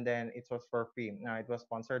 And then it was for free. Now it was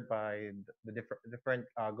sponsored by the different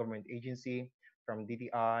government agency, from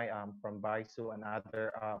DTI, from BISU, and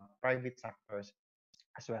other private sectors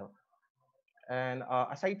as well. And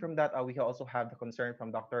aside from that, we also have the concern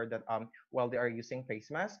from doctor that while they are using face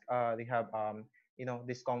mask, they have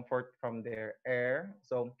discomfort from their air.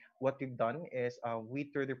 So what we've done is we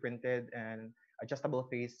 3D printed an adjustable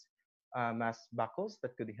face mask buckles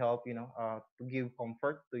that could help to give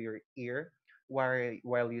comfort to your ear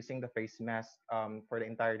while using the face mask for the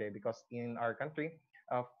entire day, because in our country,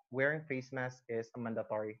 wearing face mask is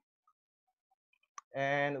mandatory.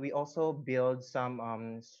 And we also build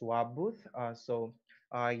some swab booth.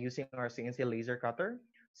 Using our CNC laser cutter.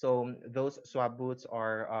 So those swab booths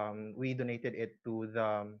are we donated it to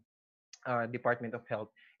the Department of Health.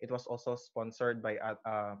 It was also sponsored by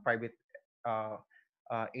private uh,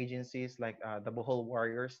 agencies like the Bohol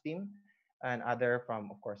Warriors team and other from,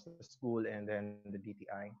 of course, the school and then the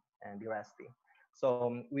DTI and the UST.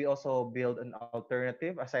 So we also build an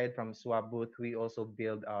alternative aside from swab booth. We also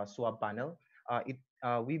build a swab panel.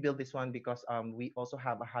 We built this one because we also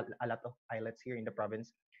have a lot of pilots here in the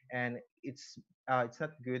province, and it's not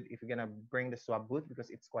good if you're gonna bring the swab booth because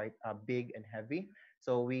it's quite big and heavy.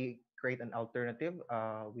 So we create an alternative.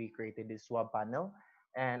 We created this swab panel,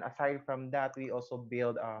 and aside from that, we also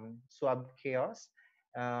build swab chaos.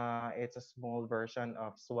 It's a small version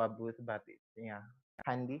of swab booth, but yeah,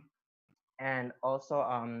 handy. And also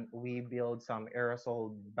we build some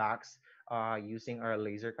aerosol bags using our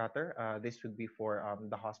laser cutter. This would be for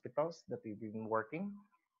the hospitals that we've been working.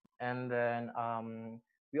 And then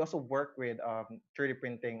we also work with 3D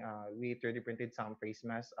printing. We 3D printed some face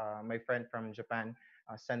masks. My friend from Japan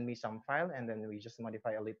sent me some file, and then we just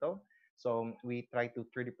modify a little. So we try to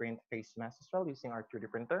 3D print face masks as well using our 3D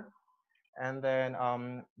printer. And then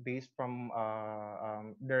based from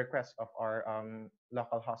the request of our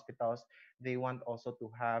local hospitals, they want also to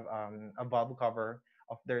have a valve cover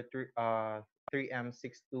of their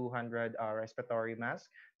 3M6200 respiratory mask.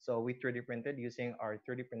 So we 3D printed using our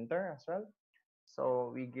 3D printer as well.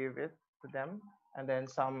 So we give it to them. And then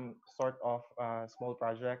some sort of small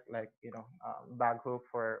project like bag hook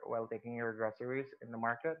for while taking your groceries in the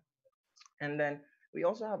market. And then we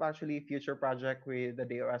also have actually future project with the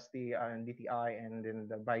DOST and DTI and then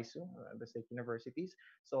the BISU, the state universities.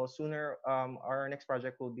 So sooner, our next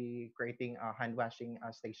project will be creating a hand washing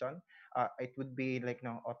station. It would be like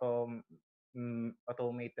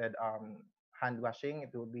automated hand washing.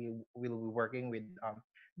 We'll be working with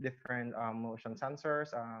different motion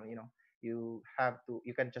sensors. You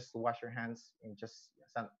can just wash your hands in just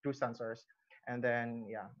through sensors, and then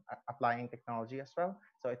yeah, applying technology as well.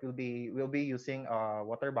 So we'll be using a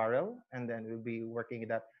water barrel, and then we'll be working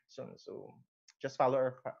that soon. So just follow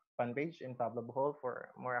our fan page in Pablo Bohol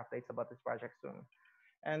for more updates about this project soon.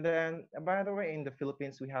 And then, by the way, in the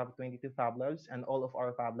Philippines, we have 22 Fab Labs, and all of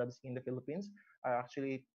our Fab Labs in the Philippines are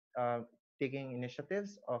actually taking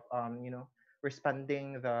initiatives of,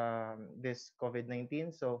 responding this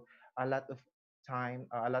COVID-19. So a lot of time,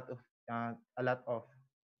 a lot of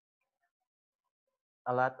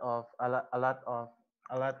a lot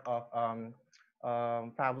of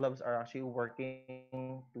Fab Labs are actually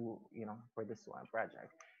working to for this one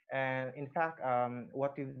project. And in fact,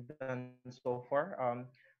 what we've done so far,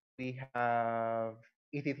 we have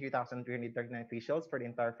 83,339 facials for the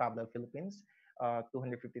entire Fab Lab Philippines,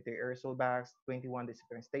 253 aerosol bags, 21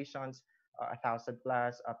 disinfecting stations, 1,000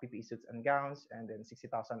 plus PPE suits and gowns, and then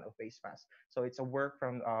 60,000 of face masks. So it's a work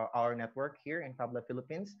from our network here in Fab Lab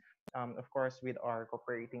Philippines. Of course, with our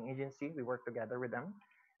cooperating agency, we work together with them.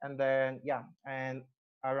 And then, yeah, and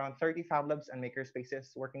around 30 Fab Labs and maker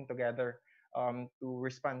spaces working together to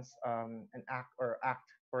respond and act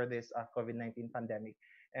for this COVID-19 pandemic.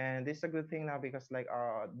 And this is a good thing now because like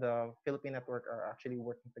the Philippine network are actually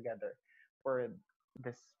working together for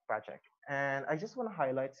this project. And I just want to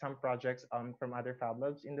highlight some projects from other Fab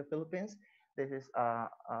Labs in the Philippines. This is yeah.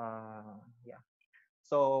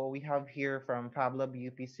 So we have here from FabLab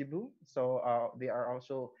UP Cebu. So they are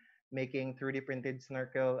also making 3D printed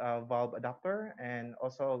snorkel valve adapter, and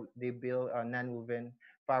also they build non-woven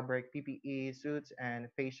fabric PPE suits and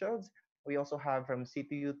face shields. We also have from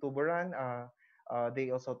CTU Tuburan.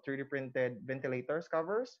 They also 3D printed ventilators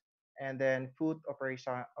covers, and then food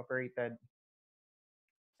operation operated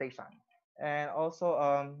station. And also,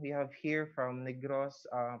 we have here from Negros,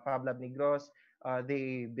 Fab Lab Negros.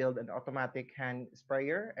 They build an automatic hand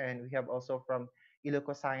sprayer, and we have also from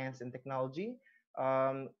Iloco Science and Technology.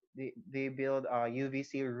 They build a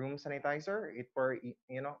UVC room sanitizer. It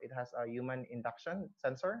has a human induction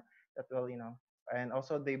sensor that will, and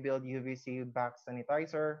also they build UVC back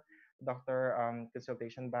sanitizer, doctor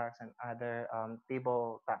consultation bags, and other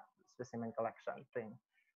tabletop specimen collection thing.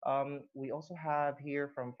 We also have here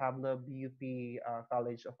from FabLab UP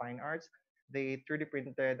College of Fine Arts. They 3D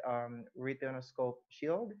printed retinoscope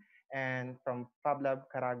shield, and from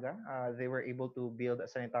FabLab Caraga, they were able to build a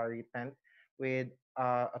sanitary tent with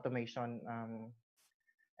automation,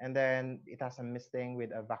 and then it has a misting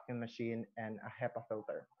with a vacuum machine and a HEPA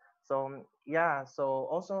filter. So yeah, so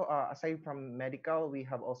also aside from medical, we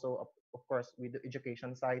have also of course with the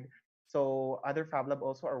education side. So other Fab Lab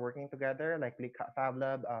also are working together, like Fab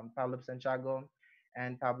Lab, Fab Lab Santiago,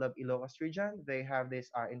 and Fab Lab Ilocos region. They have this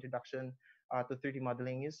introduction to 3D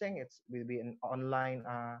modeling using will be an online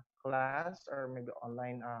class or maybe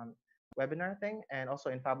online webinar thing. And also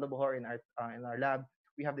in Fab Lab Bohor in our lab,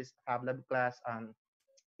 we have this Fab Lab class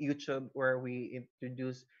YouTube where we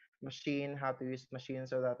introduce machine, how to use machine,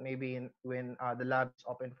 so that maybe when the lab is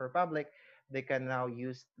open for public, they can now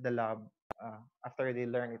use the lab after they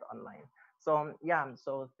learn it online. So yeah,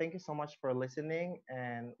 so thank you so much for listening,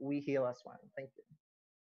 and we heal as one. Thank you.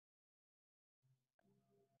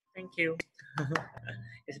 Thank you.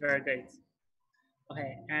 It's very great.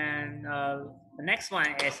 Okay, and the next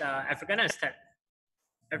one is Afghanistan.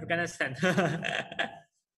 Afghanistan.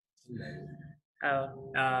 uh,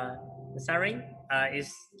 uh, Sarin,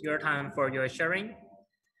 it's your time for your sharing.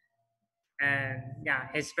 And yeah,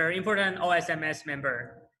 it's very important OSMS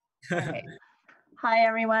member. Right. Hi,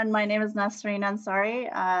 everyone. My name is Nasreen Ansari.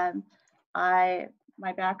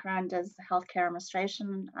 My background is healthcare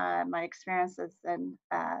administration. My experience is in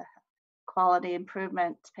quality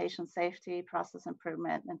improvement, patient safety, process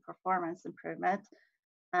improvement, and performance improvement.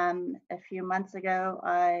 A few months ago,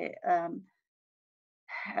 I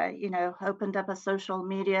opened up a social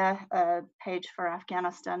media page for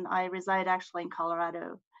Afghanistan. I reside actually in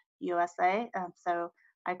Colorado, USA. So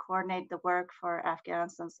I coordinate the work for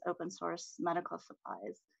Afghanistan's open source medical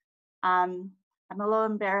supplies. I'm a little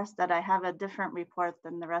embarrassed that I have a different report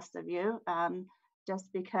than the rest of you,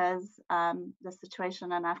 just because the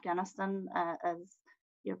situation in Afghanistan, as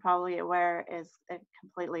you're probably aware, is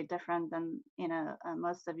completely different than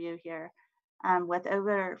most of you here. With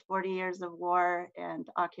over 40 years of war and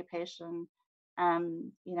occupation,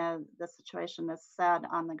 the situation is sad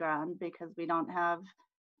on the ground because we don't have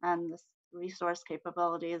the resource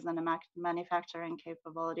capabilities and the manufacturing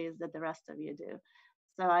capabilities that the rest of you do.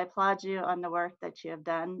 So I applaud you on the work that you have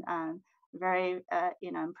done. Very,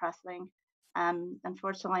 impressive.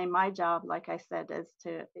 Unfortunately, my job, like I said, is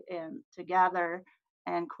to gather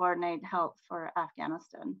and coordinate help for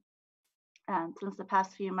Afghanistan. Since the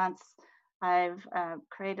past few months, I've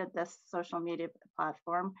created this social media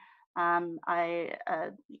platform. I,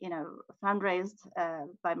 fundraised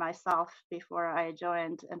by myself before I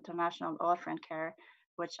joined International Orphan Care,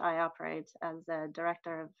 which I operate as a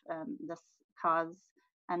director of this cause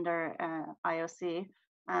under IOC.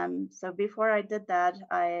 So before I did that,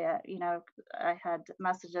 I had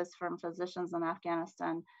messages from physicians in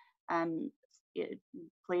Afghanistan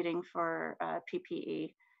pleading for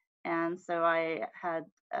PPE. And so I had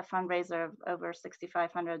a fundraiser of over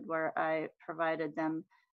 6,500 where I provided them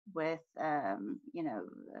with,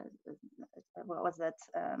 what was it?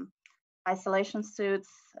 Isolation suits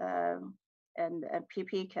and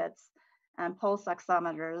PPE kits and pulse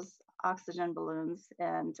oximeters, oxygen balloons,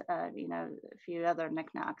 and, a few other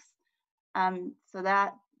knickknacks. So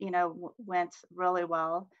that, went really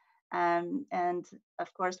well. And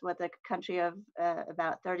of course, with a country of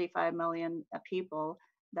about 35 million people,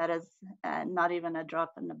 that is not even a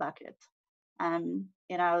drop in the bucket.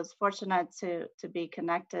 I was fortunate to be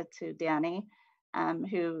connected to Danny,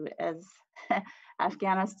 who is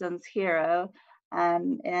Afghanistan's hero,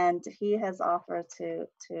 and he has offered to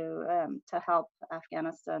help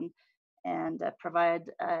Afghanistan and provide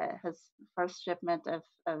his first shipment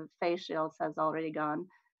of face shields has already gone.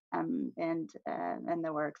 in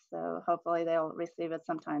the works. So hopefully they'll receive it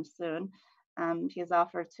sometime soon. He's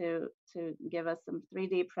offered to give us some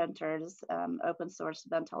 3D printers, open source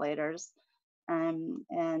ventilators,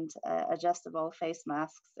 and adjustable face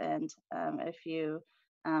masks, and a few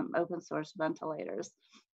open source ventilators.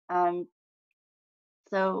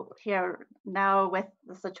 So here now with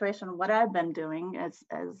the situation, what I've been doing is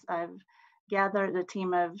I've gathered a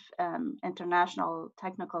team of international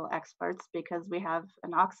technical experts because we have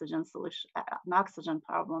an oxygen solution, an oxygen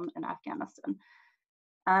problem in Afghanistan.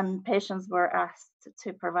 Patients were asked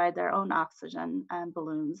to provide their own oxygen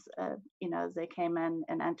balloons, as they came in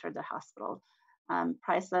and entered the hospital.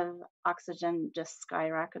 Price of oxygen just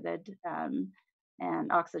skyrocketed,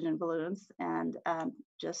 and oxygen balloons, and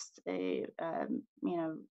just a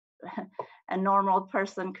a normal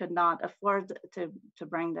person could not afford to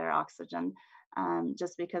bring their oxygen,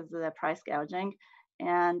 just because of the price gouging.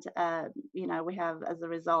 And we have, as a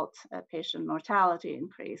result, patient mortality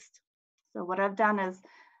increased. So what I've done is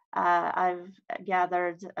I've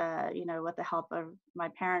gathered, with the help of my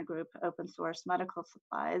parent group, Open Source Medical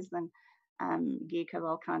Supplies, and Guy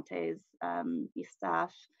Cavalcante's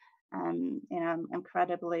staff. I'm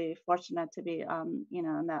incredibly fortunate to be,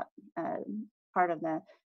 in that part of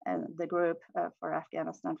the group for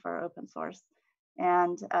Afghanistan for open source,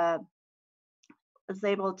 and was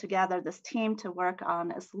able to gather this team to work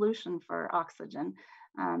on a solution for oxygen,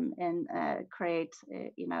 and create,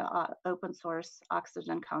 open source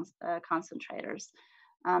oxygen concentrators.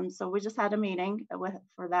 So we just had a meeting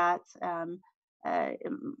for that.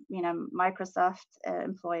 Microsoft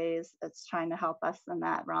employees that's trying to help us in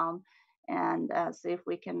that realm, and see if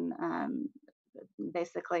we can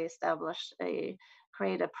basically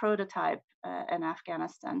create a prototype in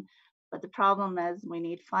Afghanistan. But the problem is we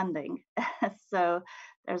need funding. So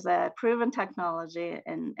there's a proven technology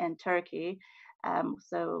in Turkey.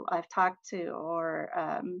 So I've talked to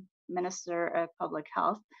our Minister of Public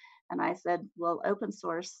Health, and I said, will open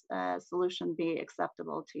source solution be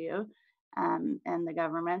acceptable to you and the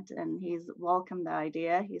government? And he's welcomed the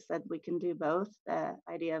idea. He said we can do both, the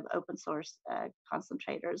idea of open source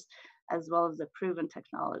concentrators as well as the proven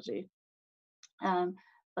technology.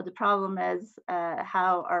 But the problem is,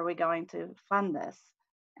 how are we going to fund this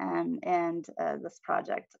and this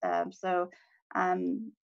project?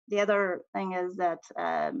 The other thing is that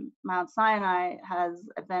Mount Sinai has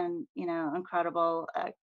been,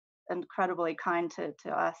 incredibly kind to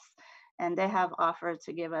us, and they have offered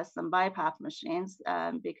to give us some BiPAP machines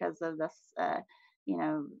because of this,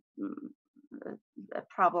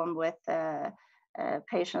 problem with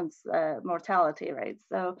patients' mortality rates.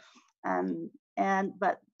 So,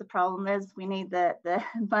 but the problem is we need the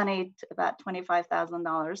money, about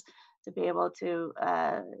 $25,000, to be able to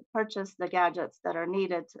purchase the gadgets that are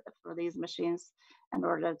needed for these machines in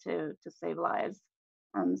order to save lives.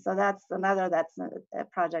 So that's a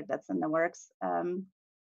project that's in the works.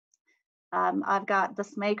 I've got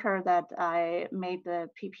this maker that I made the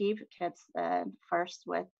PPE kits first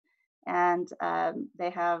with, and they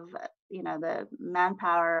have, the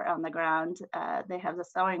manpower on the ground. They have the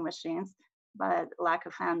sewing machines, but lack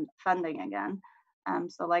of funding again.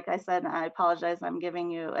 So like I said, I apologize, I'm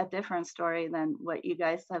giving you a different story than what you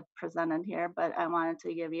guys have presented here, but I wanted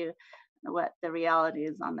to give you what the reality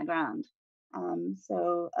is on the ground.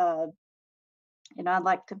 I'd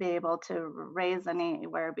like to be able to raise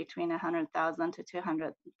anywhere between 100,000 to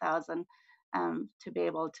 200,000 to be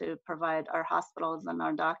able to provide our hospitals and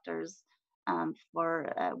our doctors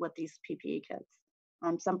with these PPE kits.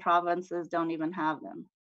 Some provinces don't even have them.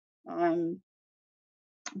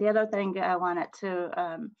 The other thing I wanted to,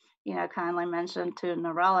 kindly mention to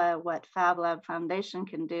Narella what Fab Foundation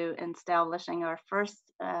can do in establishing our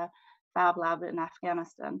first Fab Lab in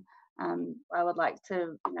Afghanistan. I would like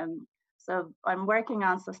to, so I'm working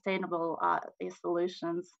on sustainable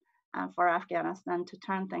solutions for Afghanistan to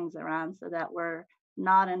turn things around so that we're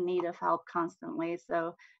not in need of help constantly.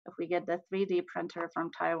 So if we get the 3D printer from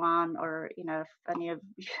Taiwan, or if any of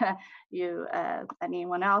you,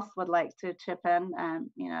 anyone else would like to chip in,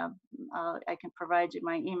 I can provide you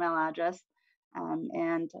my email address,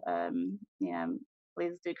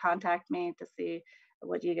 please do contact me to see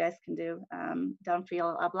what you guys can do. Don't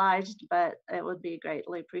feel obliged, but it would be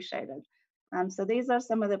greatly appreciated. So these are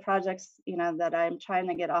some of the projects that I'm trying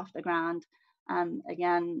to get off the ground.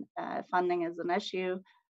 Again, funding is an issue,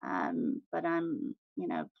 but I'm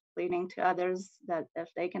pleading to others that if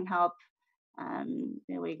they can help,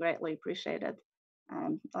 we greatly appreciate it.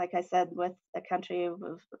 Like I said, with a country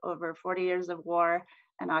with over 40 years of war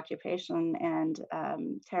and occupation and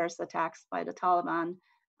terrorist attacks by the Taliban,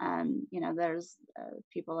 You know, there's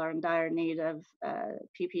people are in dire need of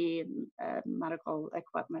PPE and medical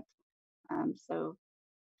equipment. So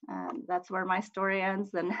that's where my story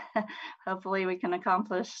ends, and hopefully we can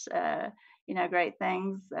accomplish you know, great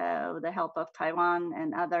things with the help of Taiwan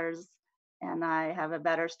and others. And I have a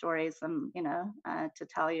better story, some, you know, to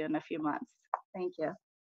tell you in a few months. Thank you.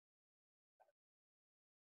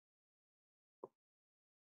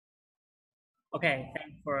 Okay,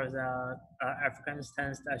 thanks for the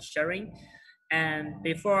Afghanistan's sharing. And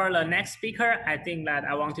before the next speaker, I think that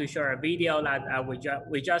I want to share a video that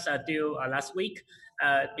we just do last week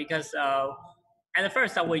because at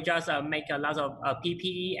first we just make a lot of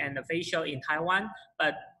PPE and the facial in Taiwan,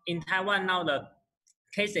 but in Taiwan now the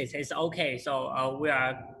cases is okay. So we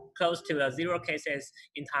are close to 0 cases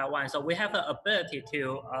in Taiwan. So we have the ability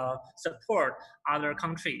to support other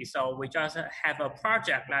countries. So we just have a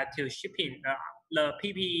project that to shipping the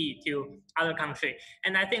PPE to other countries.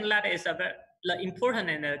 And I think that is a very the important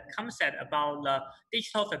and the concept about the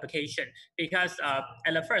digital fabrication, because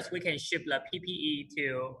at the first we can ship the PPE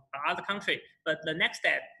to other country, but the next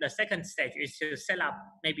step, the second stage, is to set up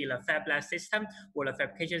maybe the fab lab system or the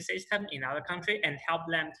fabrication system in other country and help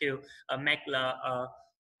them to make the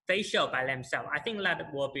facial by themselves. I think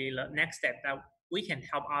that will be the next step that we can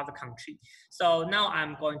help other countries. So now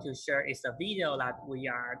I'm going to share is a video that we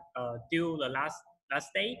are do the last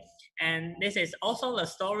day. And this is also the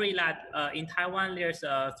story that in Taiwan, there's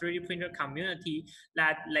a 3D printer community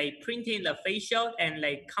that they printing the facial and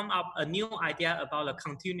they come up a new idea about the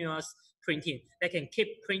continuous printing. They can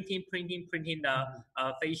keep printing the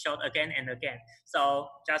facial again and again. So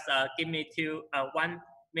just give me 1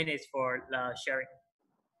 minute for the sharing.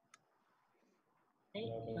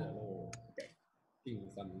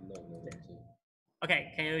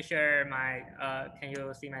 Okay, can you share my, can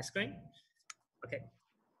you see my screen? Okay.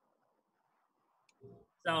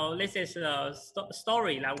 So this is the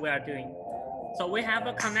story that we are doing. So we have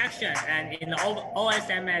a connection and in the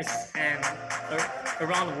OSMS and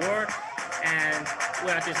around the world, and we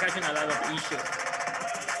are discussing a lot of issues.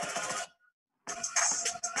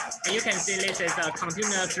 And you can see this is a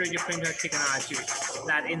continuous 3D printer technology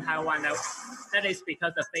that in Taiwan, that is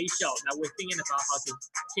because the facial that we're thinking about how to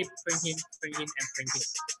keep printing and printing.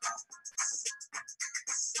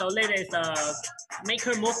 So this is a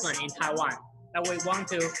maker movement in Taiwan that we want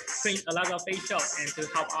to print a lot of facial and to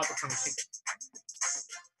help other countries.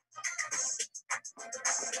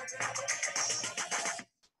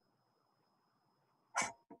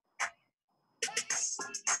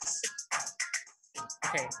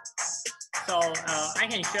 Okay, so I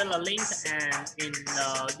can share the link and in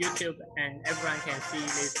YouTube, and everyone can see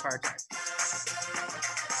this project.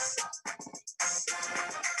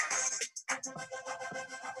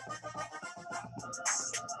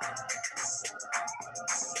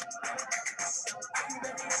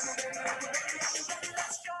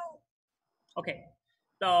 Okay,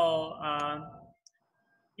 so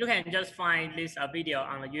you can just find this video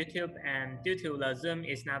on the YouTube, and due to the Zoom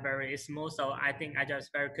is not very smooth, so I think I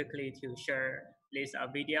just very quickly to share this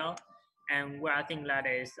video. And where I think that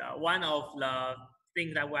is one of the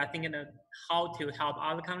things that we are thinking of how to help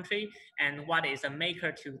other country and what is a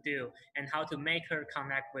maker to do and how to maker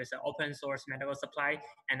connect with the open source medical supply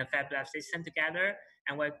and the Fab Lab system together,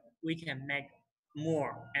 and what we can make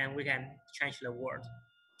more and we can change the world.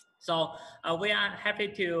 So we are happy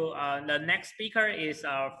to, the next speaker is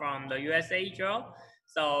from the USA, Joe.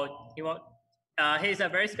 So he's a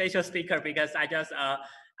very special speaker because I just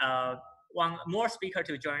want more speaker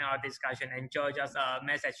to join our discussion, and Joe just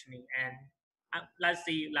messaged me, and let's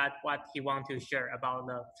see what he wants to share about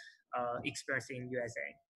the experience in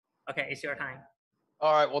USA. Okay, it's your time.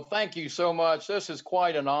 All right, well, thank you so much. This is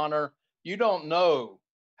quite an honor. You don't know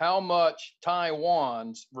how much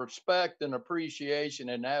Taiwan's respect and appreciation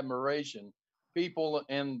and admiration people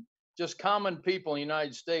and just common people in the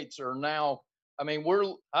United States are now. I mean,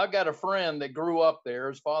 I've got a friend that grew up there.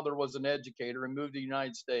 His father was an educator and moved to the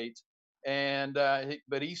United States, and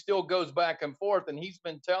but he still goes back and forth, and he's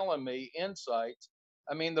been telling me insights.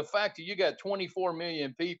 I mean, the fact that you got 24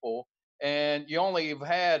 million people and you only have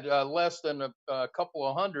had less than a couple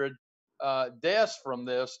of hundred deaths from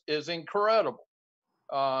this is incredible.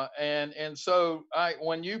 And so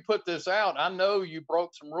when you put this out, I know you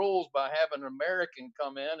broke some rules by having an American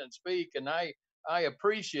come in and speak, and I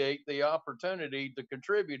appreciate the opportunity to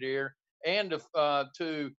contribute here and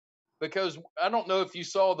to because I don't know if you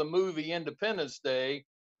saw the movie Independence Day,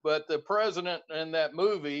 but the president in that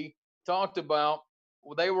movie talked about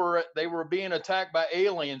they were being attacked by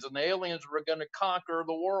aliens, and the aliens were going to conquer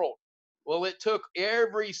the world. Well, it took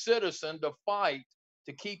every citizen to fight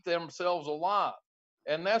to keep themselves alive.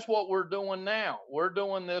 And that's what we're doing now. We're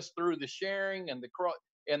doing this through the sharing and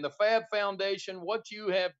the Fab Foundation. What you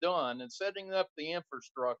have done in setting up the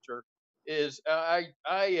infrastructure is I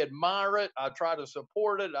admire it. I try to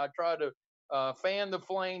support it. I try to fan the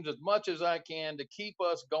flames as much as I can to keep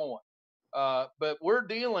us going. But we're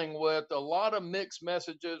dealing with a lot of mixed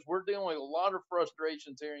messages. We're dealing with a lot of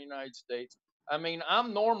frustrations here in the United States. I mean,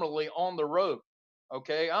 I'm normally on the road.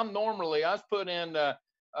 Okay, I've put in.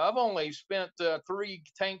 I've only spent 3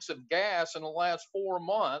 tanks of gas in the last 4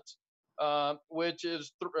 months, which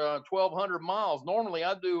is 1,200 miles. Normally,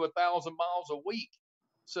 I do 1,000 miles a week.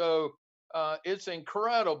 So it's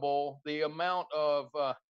incredible the amount of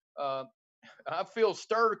I feel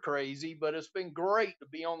stir crazy, but it's been great to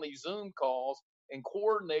be on these Zoom calls and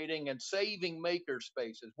coordinating and saving maker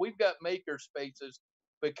spaces. We've got maker spaces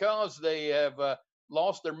because they have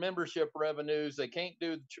lost their membership revenues. They can't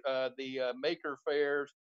do the maker fairs.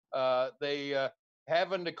 They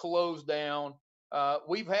having to close down.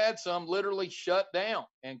 We've had some literally shut down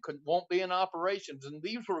and won't be in operations. And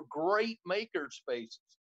these were great maker spaces.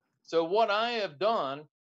 So what I have done,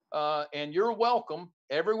 and you're welcome,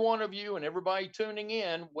 every one of you and everybody tuning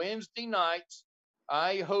in, Wednesday nights,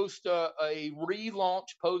 I host a relaunch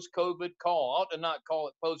post-COVID call. I ought to not call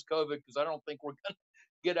it post-COVID because I don't think we're going to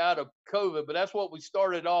get out of COVID, but that's what we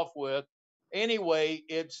started off with. Anyway,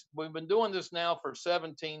 we've been doing this now for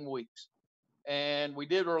 17 weeks. And we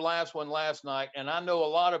did our last one last night. And I know a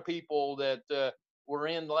lot of people that were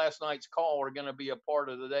in last night's call are going to be a part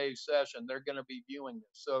of today's session. They're going to be viewing this.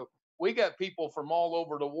 So we got people from all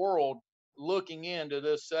over the world looking into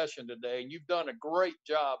this session today. And you've done a great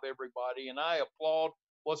job, everybody. And I applaud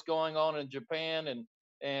what's going on in Japan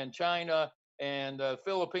and China and the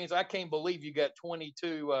Philippines. I can't believe you got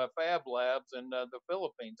 22 Fab Labs in the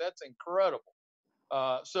Philippines. That's incredible.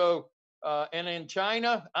 And in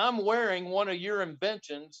China, I'm wearing one of your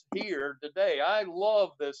inventions here today. I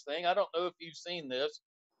love this thing. I don't know if you've seen this,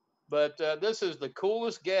 but this is the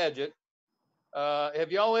coolest gadget.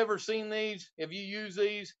 Have y'all ever seen these? Have you used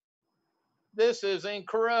these? This is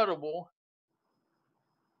incredible.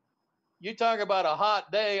 You talk about a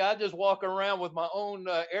hot day. I just walk around with my own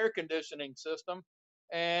air conditioning system,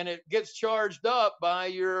 and it gets charged up by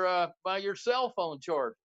your cell phone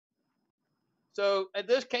charger. So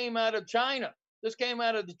this came out of China. This came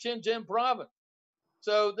out of the Xinjiang province.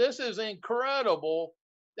 So this is incredible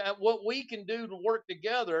that what we can do to work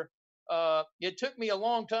together. It took me a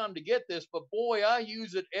long time to get this, but boy, I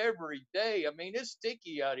use it every day. I mean, it's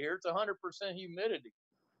sticky out here. It's 100% humidity.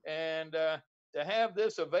 And to have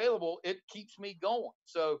this available, it keeps me going.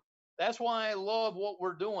 So that's why I love what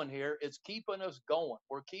we're doing here. It's keeping us going.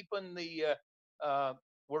 We're keeping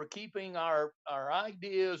we're keeping our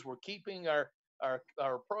ideas. We're keeping our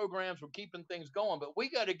programs. We're keeping things going. But we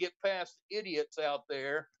got to get past the idiots out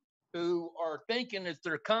there who are thinking it's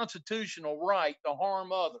their constitutional right to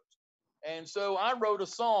harm others. And so I wrote a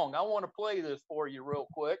song. I want to play this for you real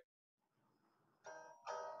quick.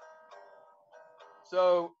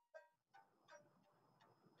 So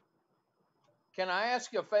can I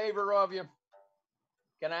ask a favor of you?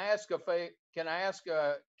 Can I ask a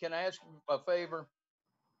favor?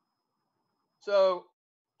 So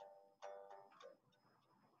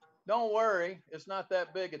don't worry, it's not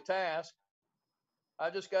that big a task.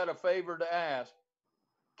 I just got a favor to ask.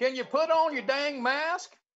 Can you put on your dang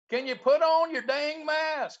mask? Can you put on your dang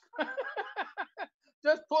mask?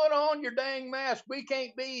 Just put on your dang mask. We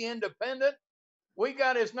can't be independent.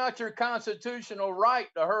 It's not your constitutional right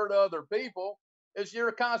to hurt other people. It's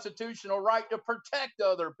your constitutional right to protect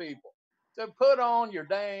other people. So put on your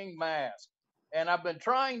dang mask. And I've been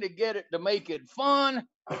trying to get it to make it fun.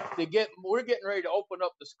 We're getting ready to open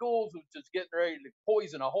up the schools, which is getting ready to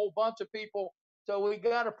poison a whole bunch of people. So we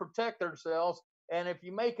got to protect ourselves. And if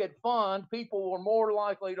you make it fun, people are more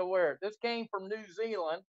likely to wear it. This came from New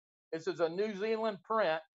Zealand. This is a New Zealand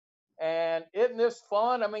print. And isn't this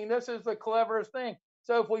fun? I mean, this is the cleverest thing.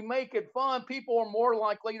 So if we make it fun, people are more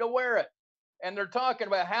likely to wear it. And they're talking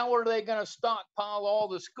about how are they going to stockpile all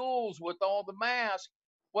the schools with all the masks?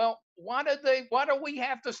 Well, why do we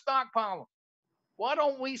have to stockpile them? Why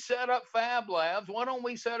don't we set up Fab Labs? Why don't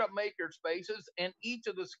we set up maker spaces in each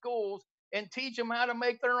of the schools and teach them how to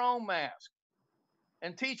make their own mask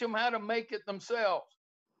and teach them how to make it themselves?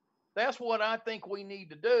 That's what I think we need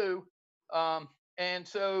to do. And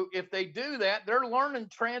so if they do that, they're learning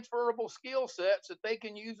transferable skill sets that they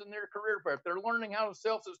can use in their career path. They're learning how to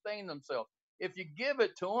self-sustain themselves. If you give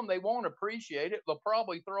it to them, they won't appreciate it. They'll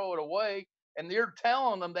probably throw it away. And you're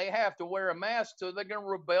telling them they have to wear a mask, so they're going to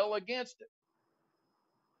rebel against it.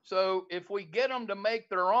 So if we get them to make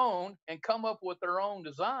their own and come up with their own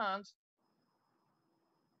designs,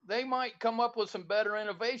 they might come up with some better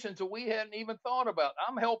innovations that we hadn't even thought about.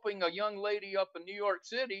 I'm helping a young lady up in New York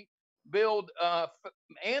City build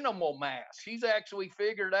animal masks. She's actually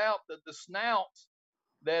figured out that the snouts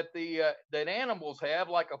that animals have,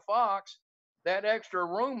 like a fox, that extra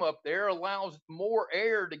room up there allows more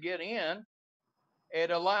air to get in. It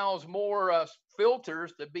allows more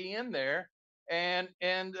filters to be in there, and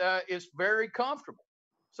it's very comfortable.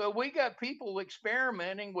 So we got people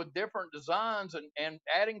experimenting with different designs and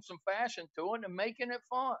adding some fashion to it and making it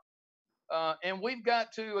fun. And we've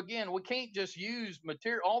got to, again, we can't just use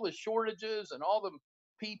material, all the shortages and all the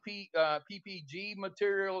PPG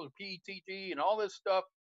materials, PETG, and all this stuff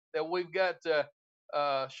that we've got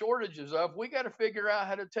shortages of. We got to figure out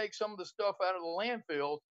how to take some of the stuff out of the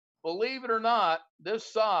landfills. Believe it or not,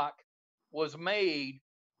 this sock was made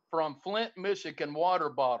from Flint, Michigan water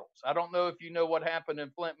bottles. I don't know if you know what happened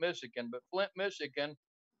in Flint, Michigan, but Flint, Michigan,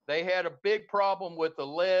 they had a big problem with the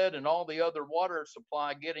lead and all the other water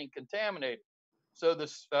supply getting contaminated. So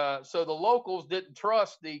the locals didn't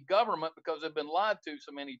trust the government because they've been lied to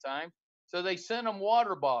so many times. So they sent them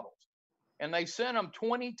water bottles, and they sent them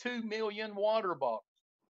 22 million water bottles.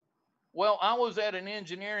 Well, I was at an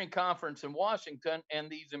engineering conference in Washington, and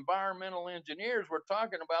these environmental engineers were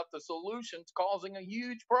talking about the solutions causing a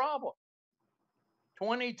huge problem.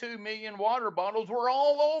 22 million water bottles were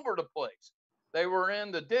all over the place. They were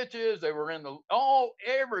in the ditches, they were in the all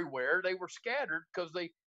everywhere. They were scattered because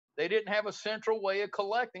they didn't have a central way of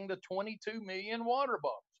collecting the 22 million water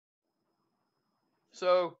bottles.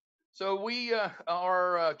 So we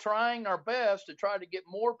are trying our best to try to get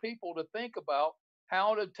more people to think about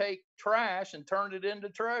how to take trash and turn it into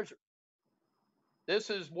treasure. This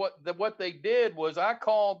is what they did was I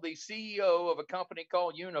called the CEO of a company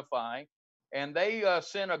called Unify, and they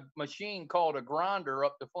sent a machine called a grinder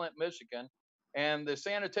up to Flint, Michigan, and the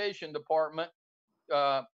sanitation department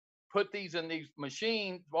uh, put these in these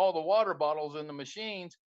machines, all the water bottles in the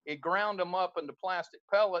machines. It ground them up into plastic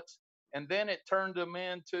pellets, and then it turned them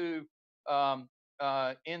into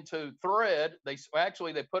thread. They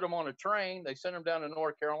put them on a train. They sent them down to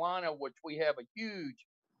North Carolina, which we have a huge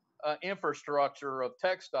infrastructure of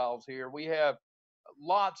textiles here. We have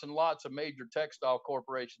lots and lots of major textile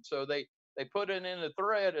corporations. So they put it in a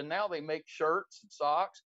thread, and now they make shirts and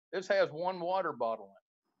socks. This has one water bottle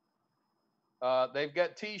in it. They've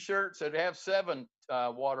got T-shirts that have 7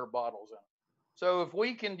 water bottles in them. So if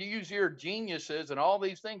we can use your geniuses and all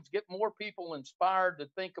these things, get more people inspired to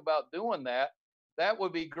think about doing that, that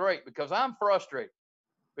would be great, because I'm frustrated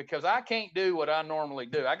because I can't do what I normally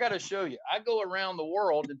do. I got to show you. I go around the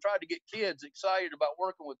world and try to get kids excited about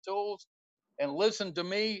working with tools, and listen to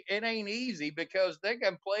me, it ain't easy because they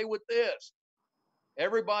can play with this.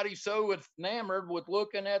 Everybody's so enamored with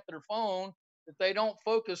looking at their phone that they don't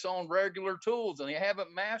focus on regular tools, and they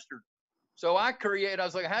haven't mastered. So I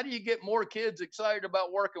was like, how do you get more kids excited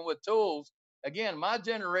about working with tools? Again, my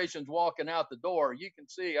generation's walking out the door. You can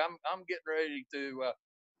see I'm getting ready to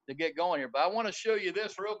get going here. But I want to show you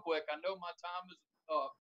this real quick. I know my time is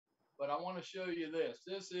up, but I want to show you this.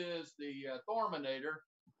 This is the Thorminator.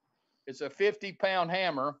 It's a 50-pound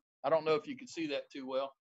hammer. I don't know if you can see that too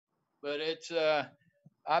well, but it's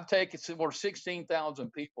I've taken over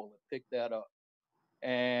 16,000 people that picked that up,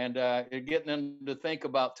 and you're getting them to think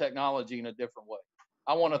about technology in a different way.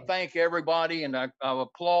 I want to thank everybody, and I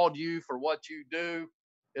applaud you for what you do.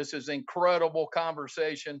 This is incredible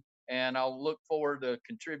conversation, and I'll look forward to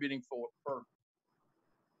contributing for.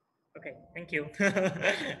 Okay, thank you.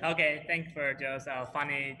 Okay, thanks for just a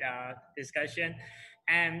funny discussion.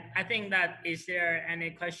 And I think that is there any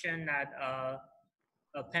question that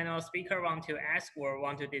a panel speaker want to ask or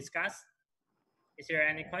want to discuss? Is there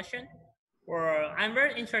any question? Or I'm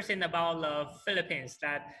very interested about the Philippines.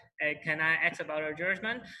 That can I ask about your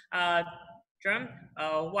judgment? John,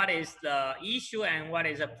 what is the issue and what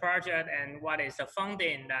is the project and what is the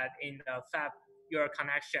funding that in the Fab your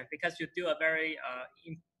connection? Because you do a very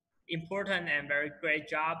important and very great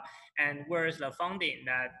job. And where is the funding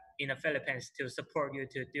that in the Philippines to support you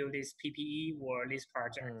to do this PPE or this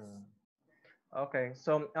project? Okay,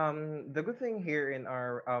 so the good thing here in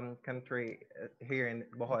our country, here in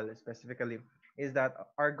Bohol specifically, is that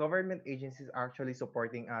our government agencies are actually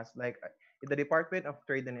supporting us, like the Department of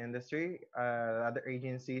Trade and Industry, other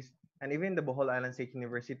agencies, and even the Bohol Island State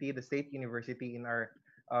University, the state university in our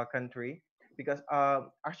country, because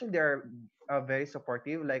actually they're very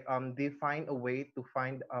supportive. Like they find a way to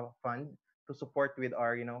find a fund to support with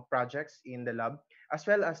our projects in the lab, as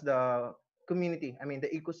well as the community. I mean, the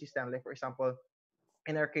ecosystem. Like for example,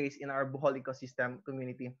 in our case, in our Bohol ecosystem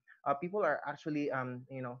community, people are actually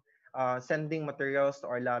sending materials to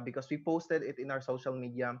our lab because we posted it in our social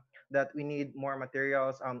media that we need more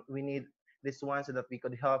materials. We need this one so that we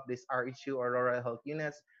could help this RHU or rural health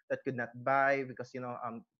units that could not buy because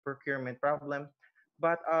procurement problem.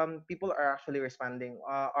 But people are actually responding.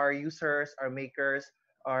 Our users, our makers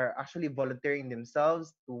are actually volunteering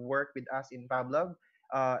themselves to work with us in FabLab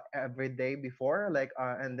every day before,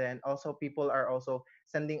 and then also people are also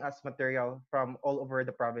sending us material from all over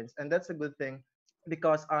the province, and that's a good thing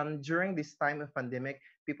because during this time of pandemic,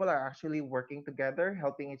 people are actually working together,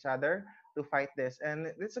 helping each other to fight this,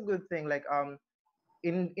 and it's a good thing.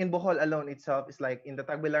 In Bohol alone itself is like in the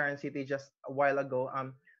Tagbilaran city just a while ago.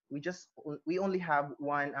 We only have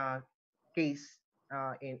one case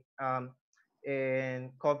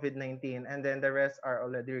in COVID-19, and then the rest are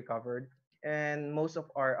already recovered. And most of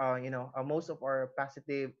the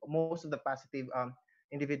positive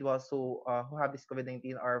individuals who have this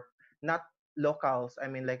COVID-19 are not locals. I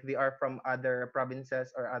mean, like they are from other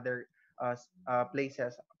provinces or other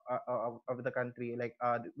places of the country.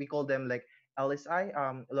 We call them like LSI,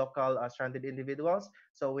 local stranded individuals.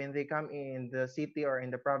 So when they come in the city or in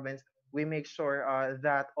the province, we make sure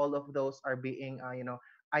that all of those are being,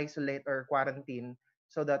 isolate or quarantine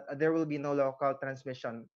so that there will be no local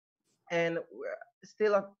transmission. And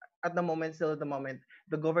still still at the moment,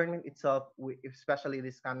 the government itself, especially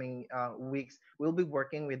this coming weeks, will be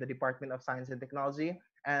working with the Department of Science and Technology,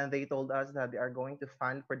 and they told us that they are going to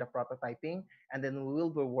fund for the prototyping, and then we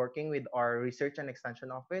will be working with our research and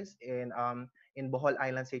extension office in Bohol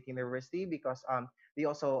Island State University because they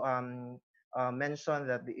also mentioned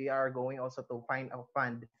that they are going also to find a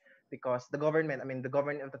fund because the government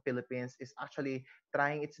of the Philippines is actually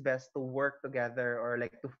trying its best to work together or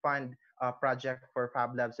like to fund a project for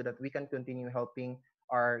Fab Lab so that we can continue helping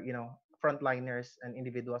our frontliners and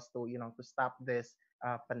individuals to stop this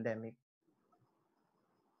pandemic.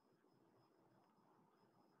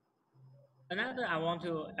 Another, I want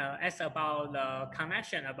to ask about the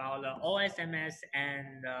connection about the OSMS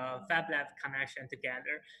and Fab Lab connection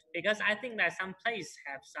together, because I think that some place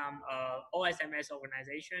have some OSMS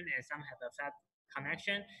organization and some have a Fab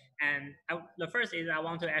connection. And the first is I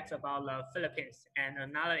want to ask about the Philippines,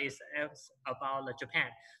 and another is about the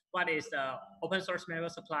Japan. What is the open source medical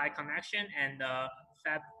supply connection and the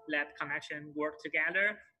Fab Lab connection work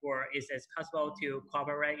together, or is it possible to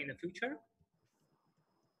cooperate in the future?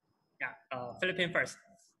 Yeah, Philippines first.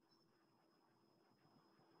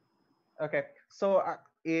 Okay, so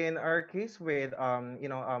in our case with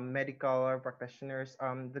medical practitioners,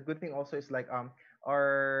 the good thing also is like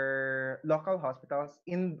our local hospitals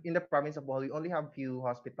in the province of Bohol, we only have few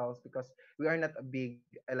hospitals because we are not a big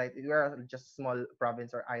like we are just small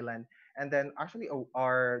province or island. And then actually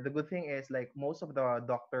our the good thing is like most of the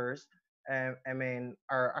doctors are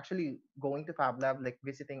actually going to Fab Lab, like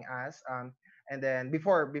visiting us. And then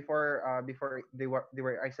before they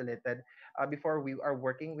were isolated, before we are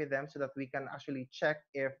working with them so that we can actually check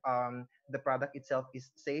if the product itself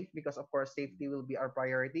is safe, because of course safety will be our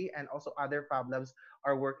priority, and also other Fab Labs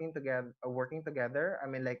are working together. I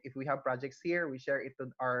mean, like if we have projects here, we share it to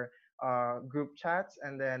our group chats,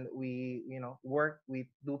 and then we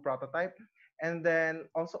do prototype. And then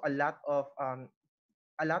also a lot of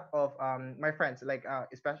my friends, like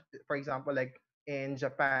especially for example, like in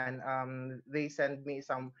Japan, they send me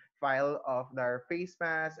some file of their face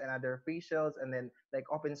masks and other facials, and then like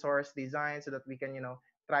open source design so that we can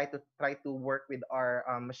try to work with our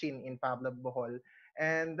machine in Pablo Bohol.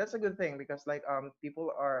 And that's a good thing because like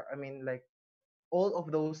people are, I mean, like all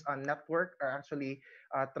of those network are actually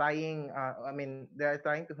trying they're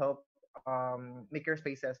trying to help maker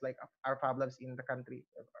spaces like our Fab Labs in the country,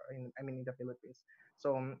 in the Philippines.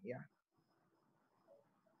 So yeah.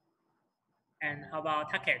 And how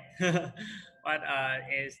about Taket? What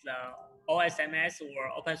is the OSMS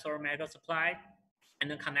or open source medical supply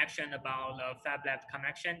and the connection about the Fab Lab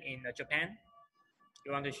connection in Japan?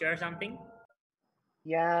 You want to share something?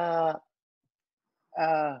 Yeah,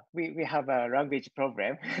 we have a language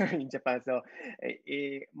problem in Japan, so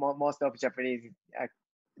most of Japanese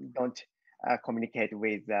don't communicate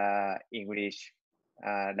with English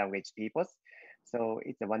language peoples. So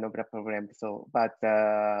it's one of the problems. So, but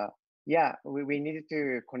yeah, we need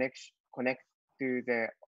to connect to the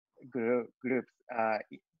groups,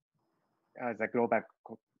 the global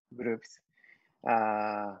groups.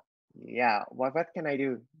 Yeah, what can I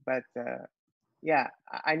do? But yeah,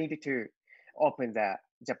 I needed to open the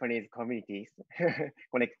Japanese communities,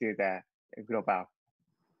 connect to the global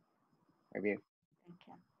review.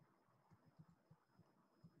 Okay.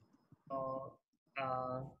 So,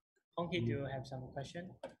 Honky, do you have some question?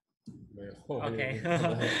 Okay.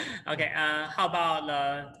 Okay. How about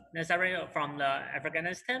Nazari from the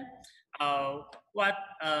Afghanistan? What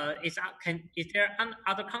is there an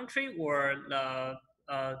other country or the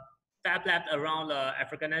Fab Lab around the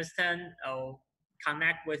Afghanistan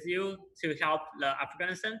connect with you to help the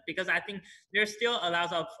Afghanistan? Because I think there's still a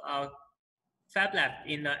lot of Fab Lab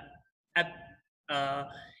uh,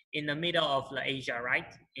 in the middle of the Asia,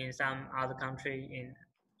 right? In some other country in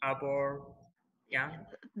Arbor, yeah.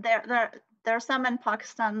 There are some in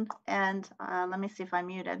Pakistan, and let me see if I'm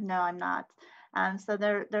muted. No, I'm not. So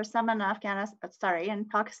there's some in in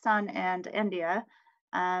Pakistan and India,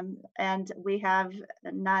 and we have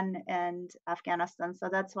none in Afghanistan. So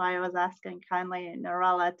that's why I was asking kindly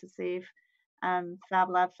Nurala to see if Fab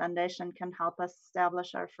Lab Foundation can help us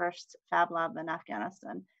establish our first Fab Lab in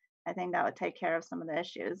Afghanistan. I think that would take care of some of the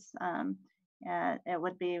issues. And it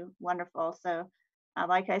would be wonderful. So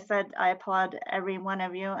like I said, I applaud every one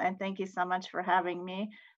of you and thank you so much for having me.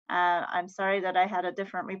 I'm sorry that I had a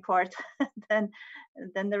different report than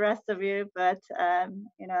the rest of you, but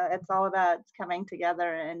you know, it's all about coming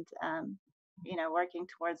together and you know, working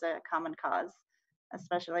towards a common cause,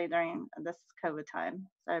 especially during this COVID time.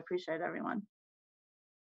 So I appreciate everyone.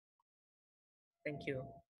 Thank you.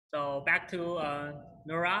 So back to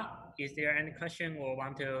Nora. Is there any question or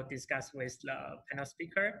want to discuss with the panel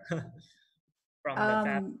speaker from the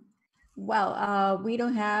Fab? Well, we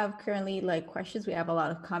don't have currently like questions. We have a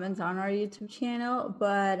lot of comments on our YouTube channel,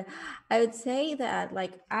 but I would say that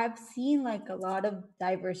like I've seen like a lot of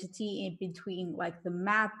diversity in between like the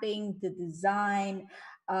mapping, the design,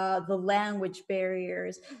 the language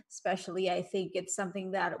barriers. Especially, I think it's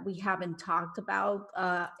something that we haven't talked about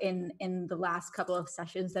in the last couple of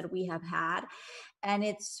sessions that we have had, and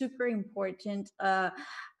it's super important.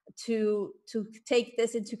 To take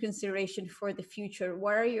this into consideration for the future.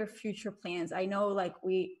 What are your future plans? I know like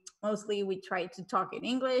we try to talk in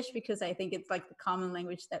English because I think it's like the common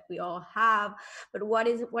language that we all have, but what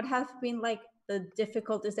have been like the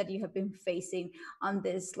difficulties that you have been facing on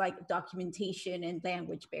this like documentation and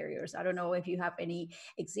language barriers? I don't know if you have any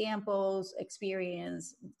examples,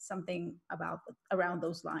 experience, something about around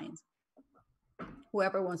those lines.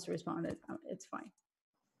 Whoever wants to respond, it's fine.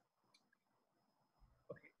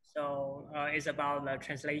 So it's about the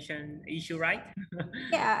translation issue, right?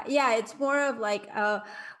 yeah, it's more of like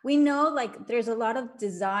we know like there's a lot of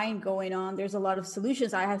design going on, there's a lot of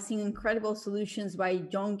solutions. I have seen incredible solutions by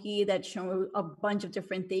Jonki that show a bunch of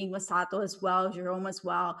different things, Masato as well, Jerome as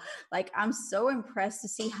well. Like I'm so impressed to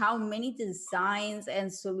see how many designs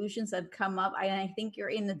and solutions have come up. I think you're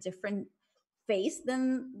in a different face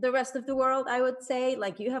than the rest of the world. I would say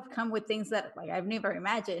like you have come with things that like I've never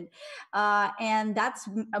imagined, and that's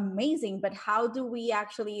amazing. But how do we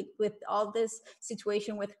actually, with all this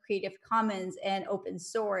situation with Creative Commons and open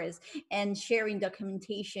source and sharing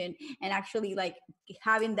documentation and actually like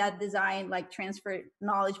having that design like transfer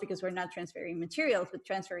knowledge, because we're not transferring materials but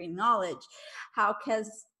transferring knowledge, how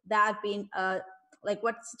has that been like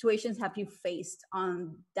what situations have you faced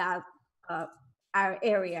on that our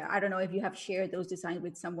area? I don't know if you have shared those designs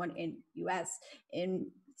with someone in US,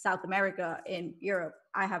 in South America, in Europe.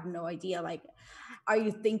 I have no idea. Like, are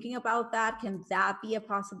you thinking about that? Can that be a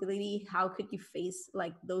possibility? How could you face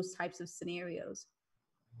like those types of scenarios?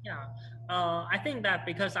 Yeah, I think that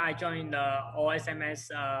because I joined the OSMS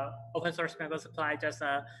open source medical supply, just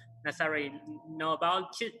necessarily know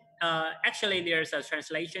about. Actually, there's a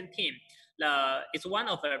translation team. It's one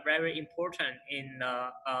of the very important in the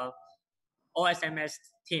OSMS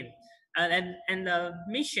team. And the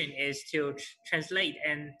mission is to translate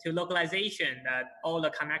and to localization all the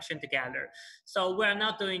connection together. So we're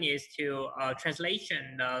not doing is to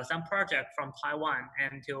translation some project from Taiwan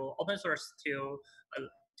and to open source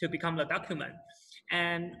to become the document.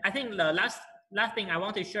 And I think the last thing I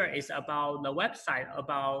want to share is about the website,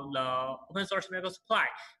 about the open source medical supply,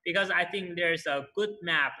 because I think there's a good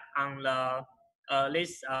map on the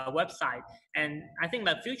this website, and I think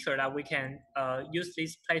the future that we can use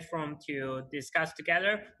this platform to discuss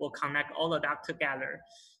together will connect all the dots together.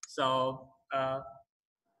 So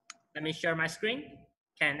let me share my screen.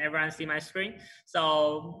 Can everyone see my screen?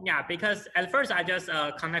 So yeah, because at first I just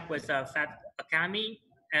connect with the Fab Academy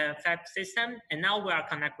Fab system, and now we are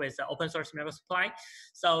connect with the open source medical supply.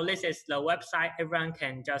 So this is the website. Everyone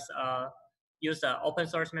can just use the open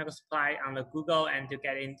source medical supply on the Google and to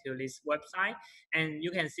get into this website. And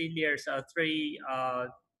you can see there's three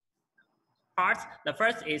parts. The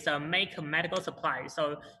first is make medical supply.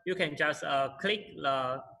 So you can just click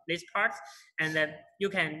these parts, and then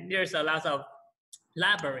there's a lot of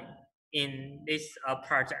library in this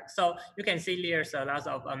project. So you can see there's a lot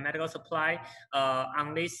of medical supply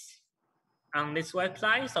on this on this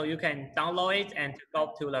website, so you can download it and to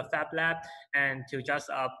go to the Fab Lab and to just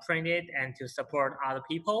print it and to support other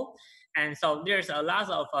people. And so there's a lot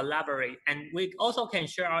of library, and we also can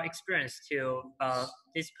share our experience to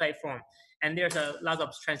this platform. And there's a lot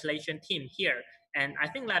of translation team here, and I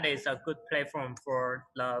think that is a good platform for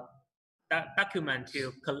the document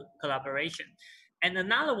to collaboration. And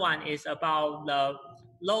another one is about the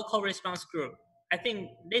local response group. I think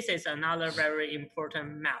this is another very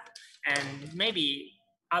important map, and maybe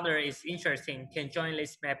other is interesting can join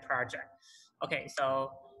this map project. Okay,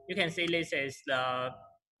 so you can see this is the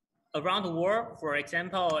around the world. For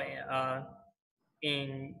example,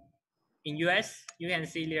 in US, you can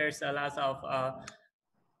see there's a lot of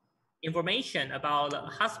information about the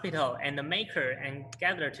hospital and the maker and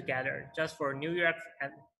gather together. Just for New York,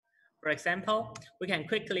 for example, we can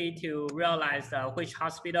quickly to realize which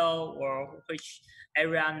hospital or which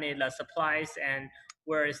area need the supplies and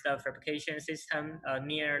where is the fabrication system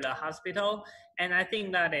near the hospital. And I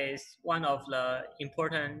think that is one of the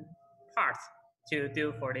important parts to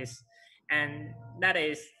do for this. And that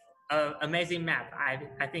is an amazing map.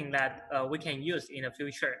 I think that we can use in the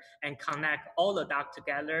future and connect all the dots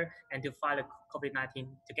together and to fight COVID-19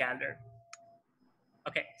 together.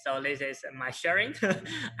 Okay, so this is my sharing.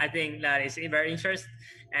 I think that is very interesting.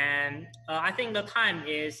 And I think the time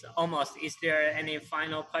is almost. Is there any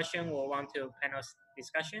final question or want to panel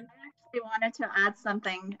discussion? I actually wanted to add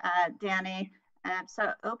something, Danny.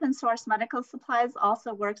 So open source medical supplies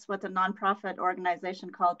also works with a nonprofit organization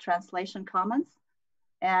called Translation Commons.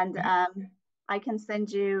 And I can send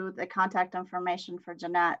you the contact information for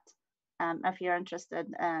Jeanette if you're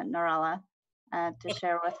interested, Norella, to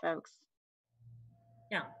share with folks.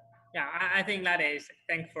 Yeah, I think that is.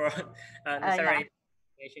 Thanks for yeah.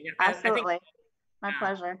 Yeah, absolutely. I think, my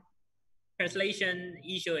pleasure. Translation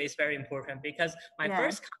issue is very important because my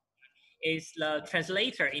first is the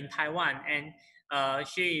translator in Taiwan, and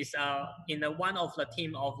she is in one of the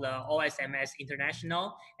team of the OSMS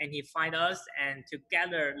International, and he find us and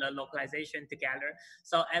together the localization together.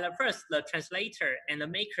 So at first, the translator and the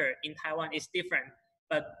maker in Taiwan is different,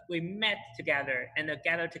 but we met together and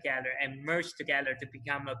gathered together and merged together to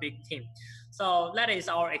become a big team. So that is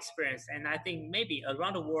our experience, and I think maybe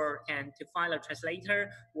around the world can to find a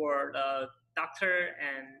translator or the doctor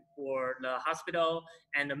and or the hospital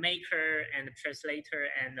and the maker and the translator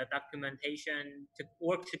and the documentation to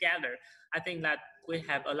work together. I think that we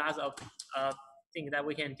have a lot of things that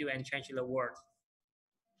we can do and change the world.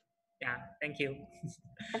 Yeah, thank you.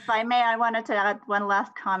 If I may, I wanted to add one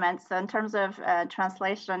last comment. So in terms of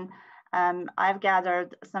translation, I've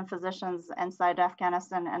gathered some physicians inside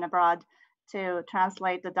Afghanistan and abroad to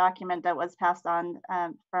translate the document that was passed on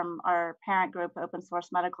from our parent group, Open Source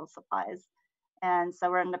Medical Supplies. And so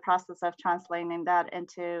we're in the process of translating that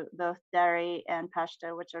into both Dari and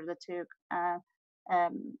Pashto, which are the two,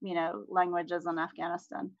 languages in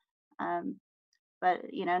Afghanistan. But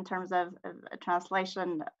in terms of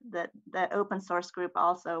translation, the open source group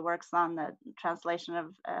also works on the translation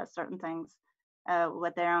of certain things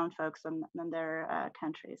with their own folks in their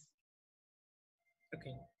countries.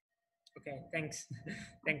 Okay, thanks.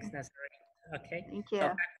 Thanks, Nazari. Okay. Thank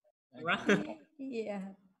you. So yeah.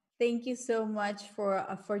 Thank you so much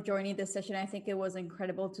for joining this session. I think it was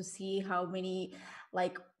incredible to see how many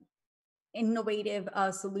innovative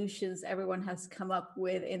solutions everyone has come up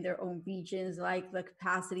with in their own regions, like the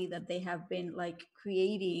capacity that they have been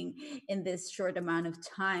creating in this short amount of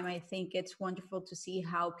time. I think it's wonderful to see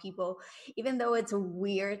how people, even though it's a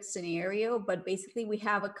weird scenario, but basically we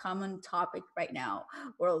have a common topic right now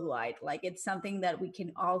worldwide. It's something that we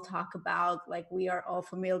can all talk about, we are all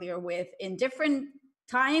familiar with in different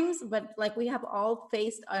times, but we have all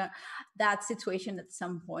faced that situation at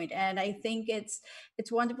some point. And I think it's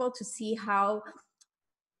wonderful to see how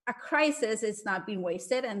a crisis is not being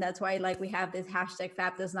wasted, and that's why we have this hashtag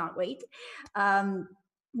Fab does not wait.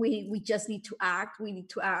 We just need to act. We need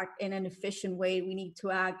to act in an efficient way. We need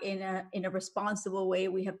to act in a responsible way.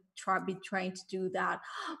 We have been trying to do that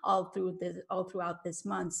all throughout this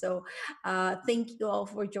month. So thank you all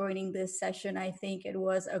for joining this session. I think it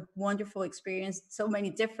was a wonderful experience. So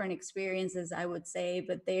many different experiences, I would say,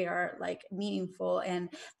 but they are meaningful,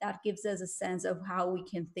 and that gives us a sense of how we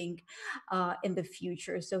can think in the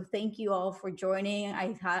future. So thank you all for joining.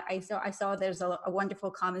 I saw there's a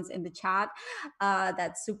wonderful comments in the chat.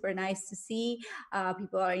 That's super nice to see.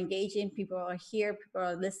 People are engaging, people are here, people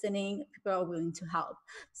are listening, people are willing to help.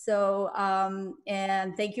 So,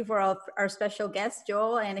 and thank you for our special guest,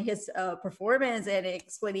 Joel, and his performance and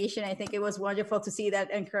explanation. I think it was wonderful to see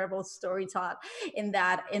that incredible story taught in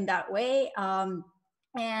that way.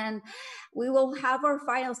 And we will have our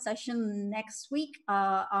final session next week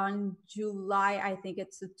on July, I think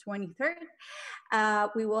it's the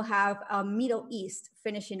 23rd. We will have Middle East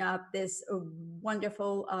finishing up this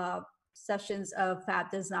wonderful sessions of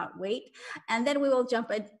Fab Does Not Wait. And then we will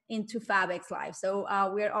jump into FabX Live. So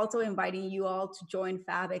we're also inviting you all to join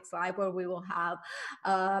FabX Live, where we will have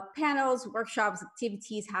panels, workshops,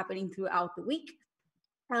 activities happening throughout the week.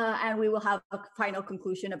 And we will have a final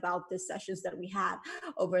conclusion about the sessions that we had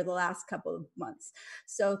over the last couple of months.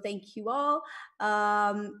 So thank you all.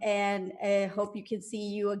 And I hope you can see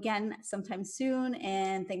you again sometime soon.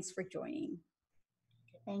 And thanks for joining.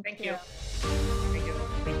 Thank you. Thank you. Thank you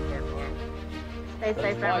for the forum. Stay Let's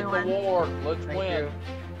safe, fight everyone. the war. Let's Thank win. you.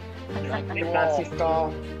 Thank Thank you you,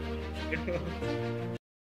 all. Francisco.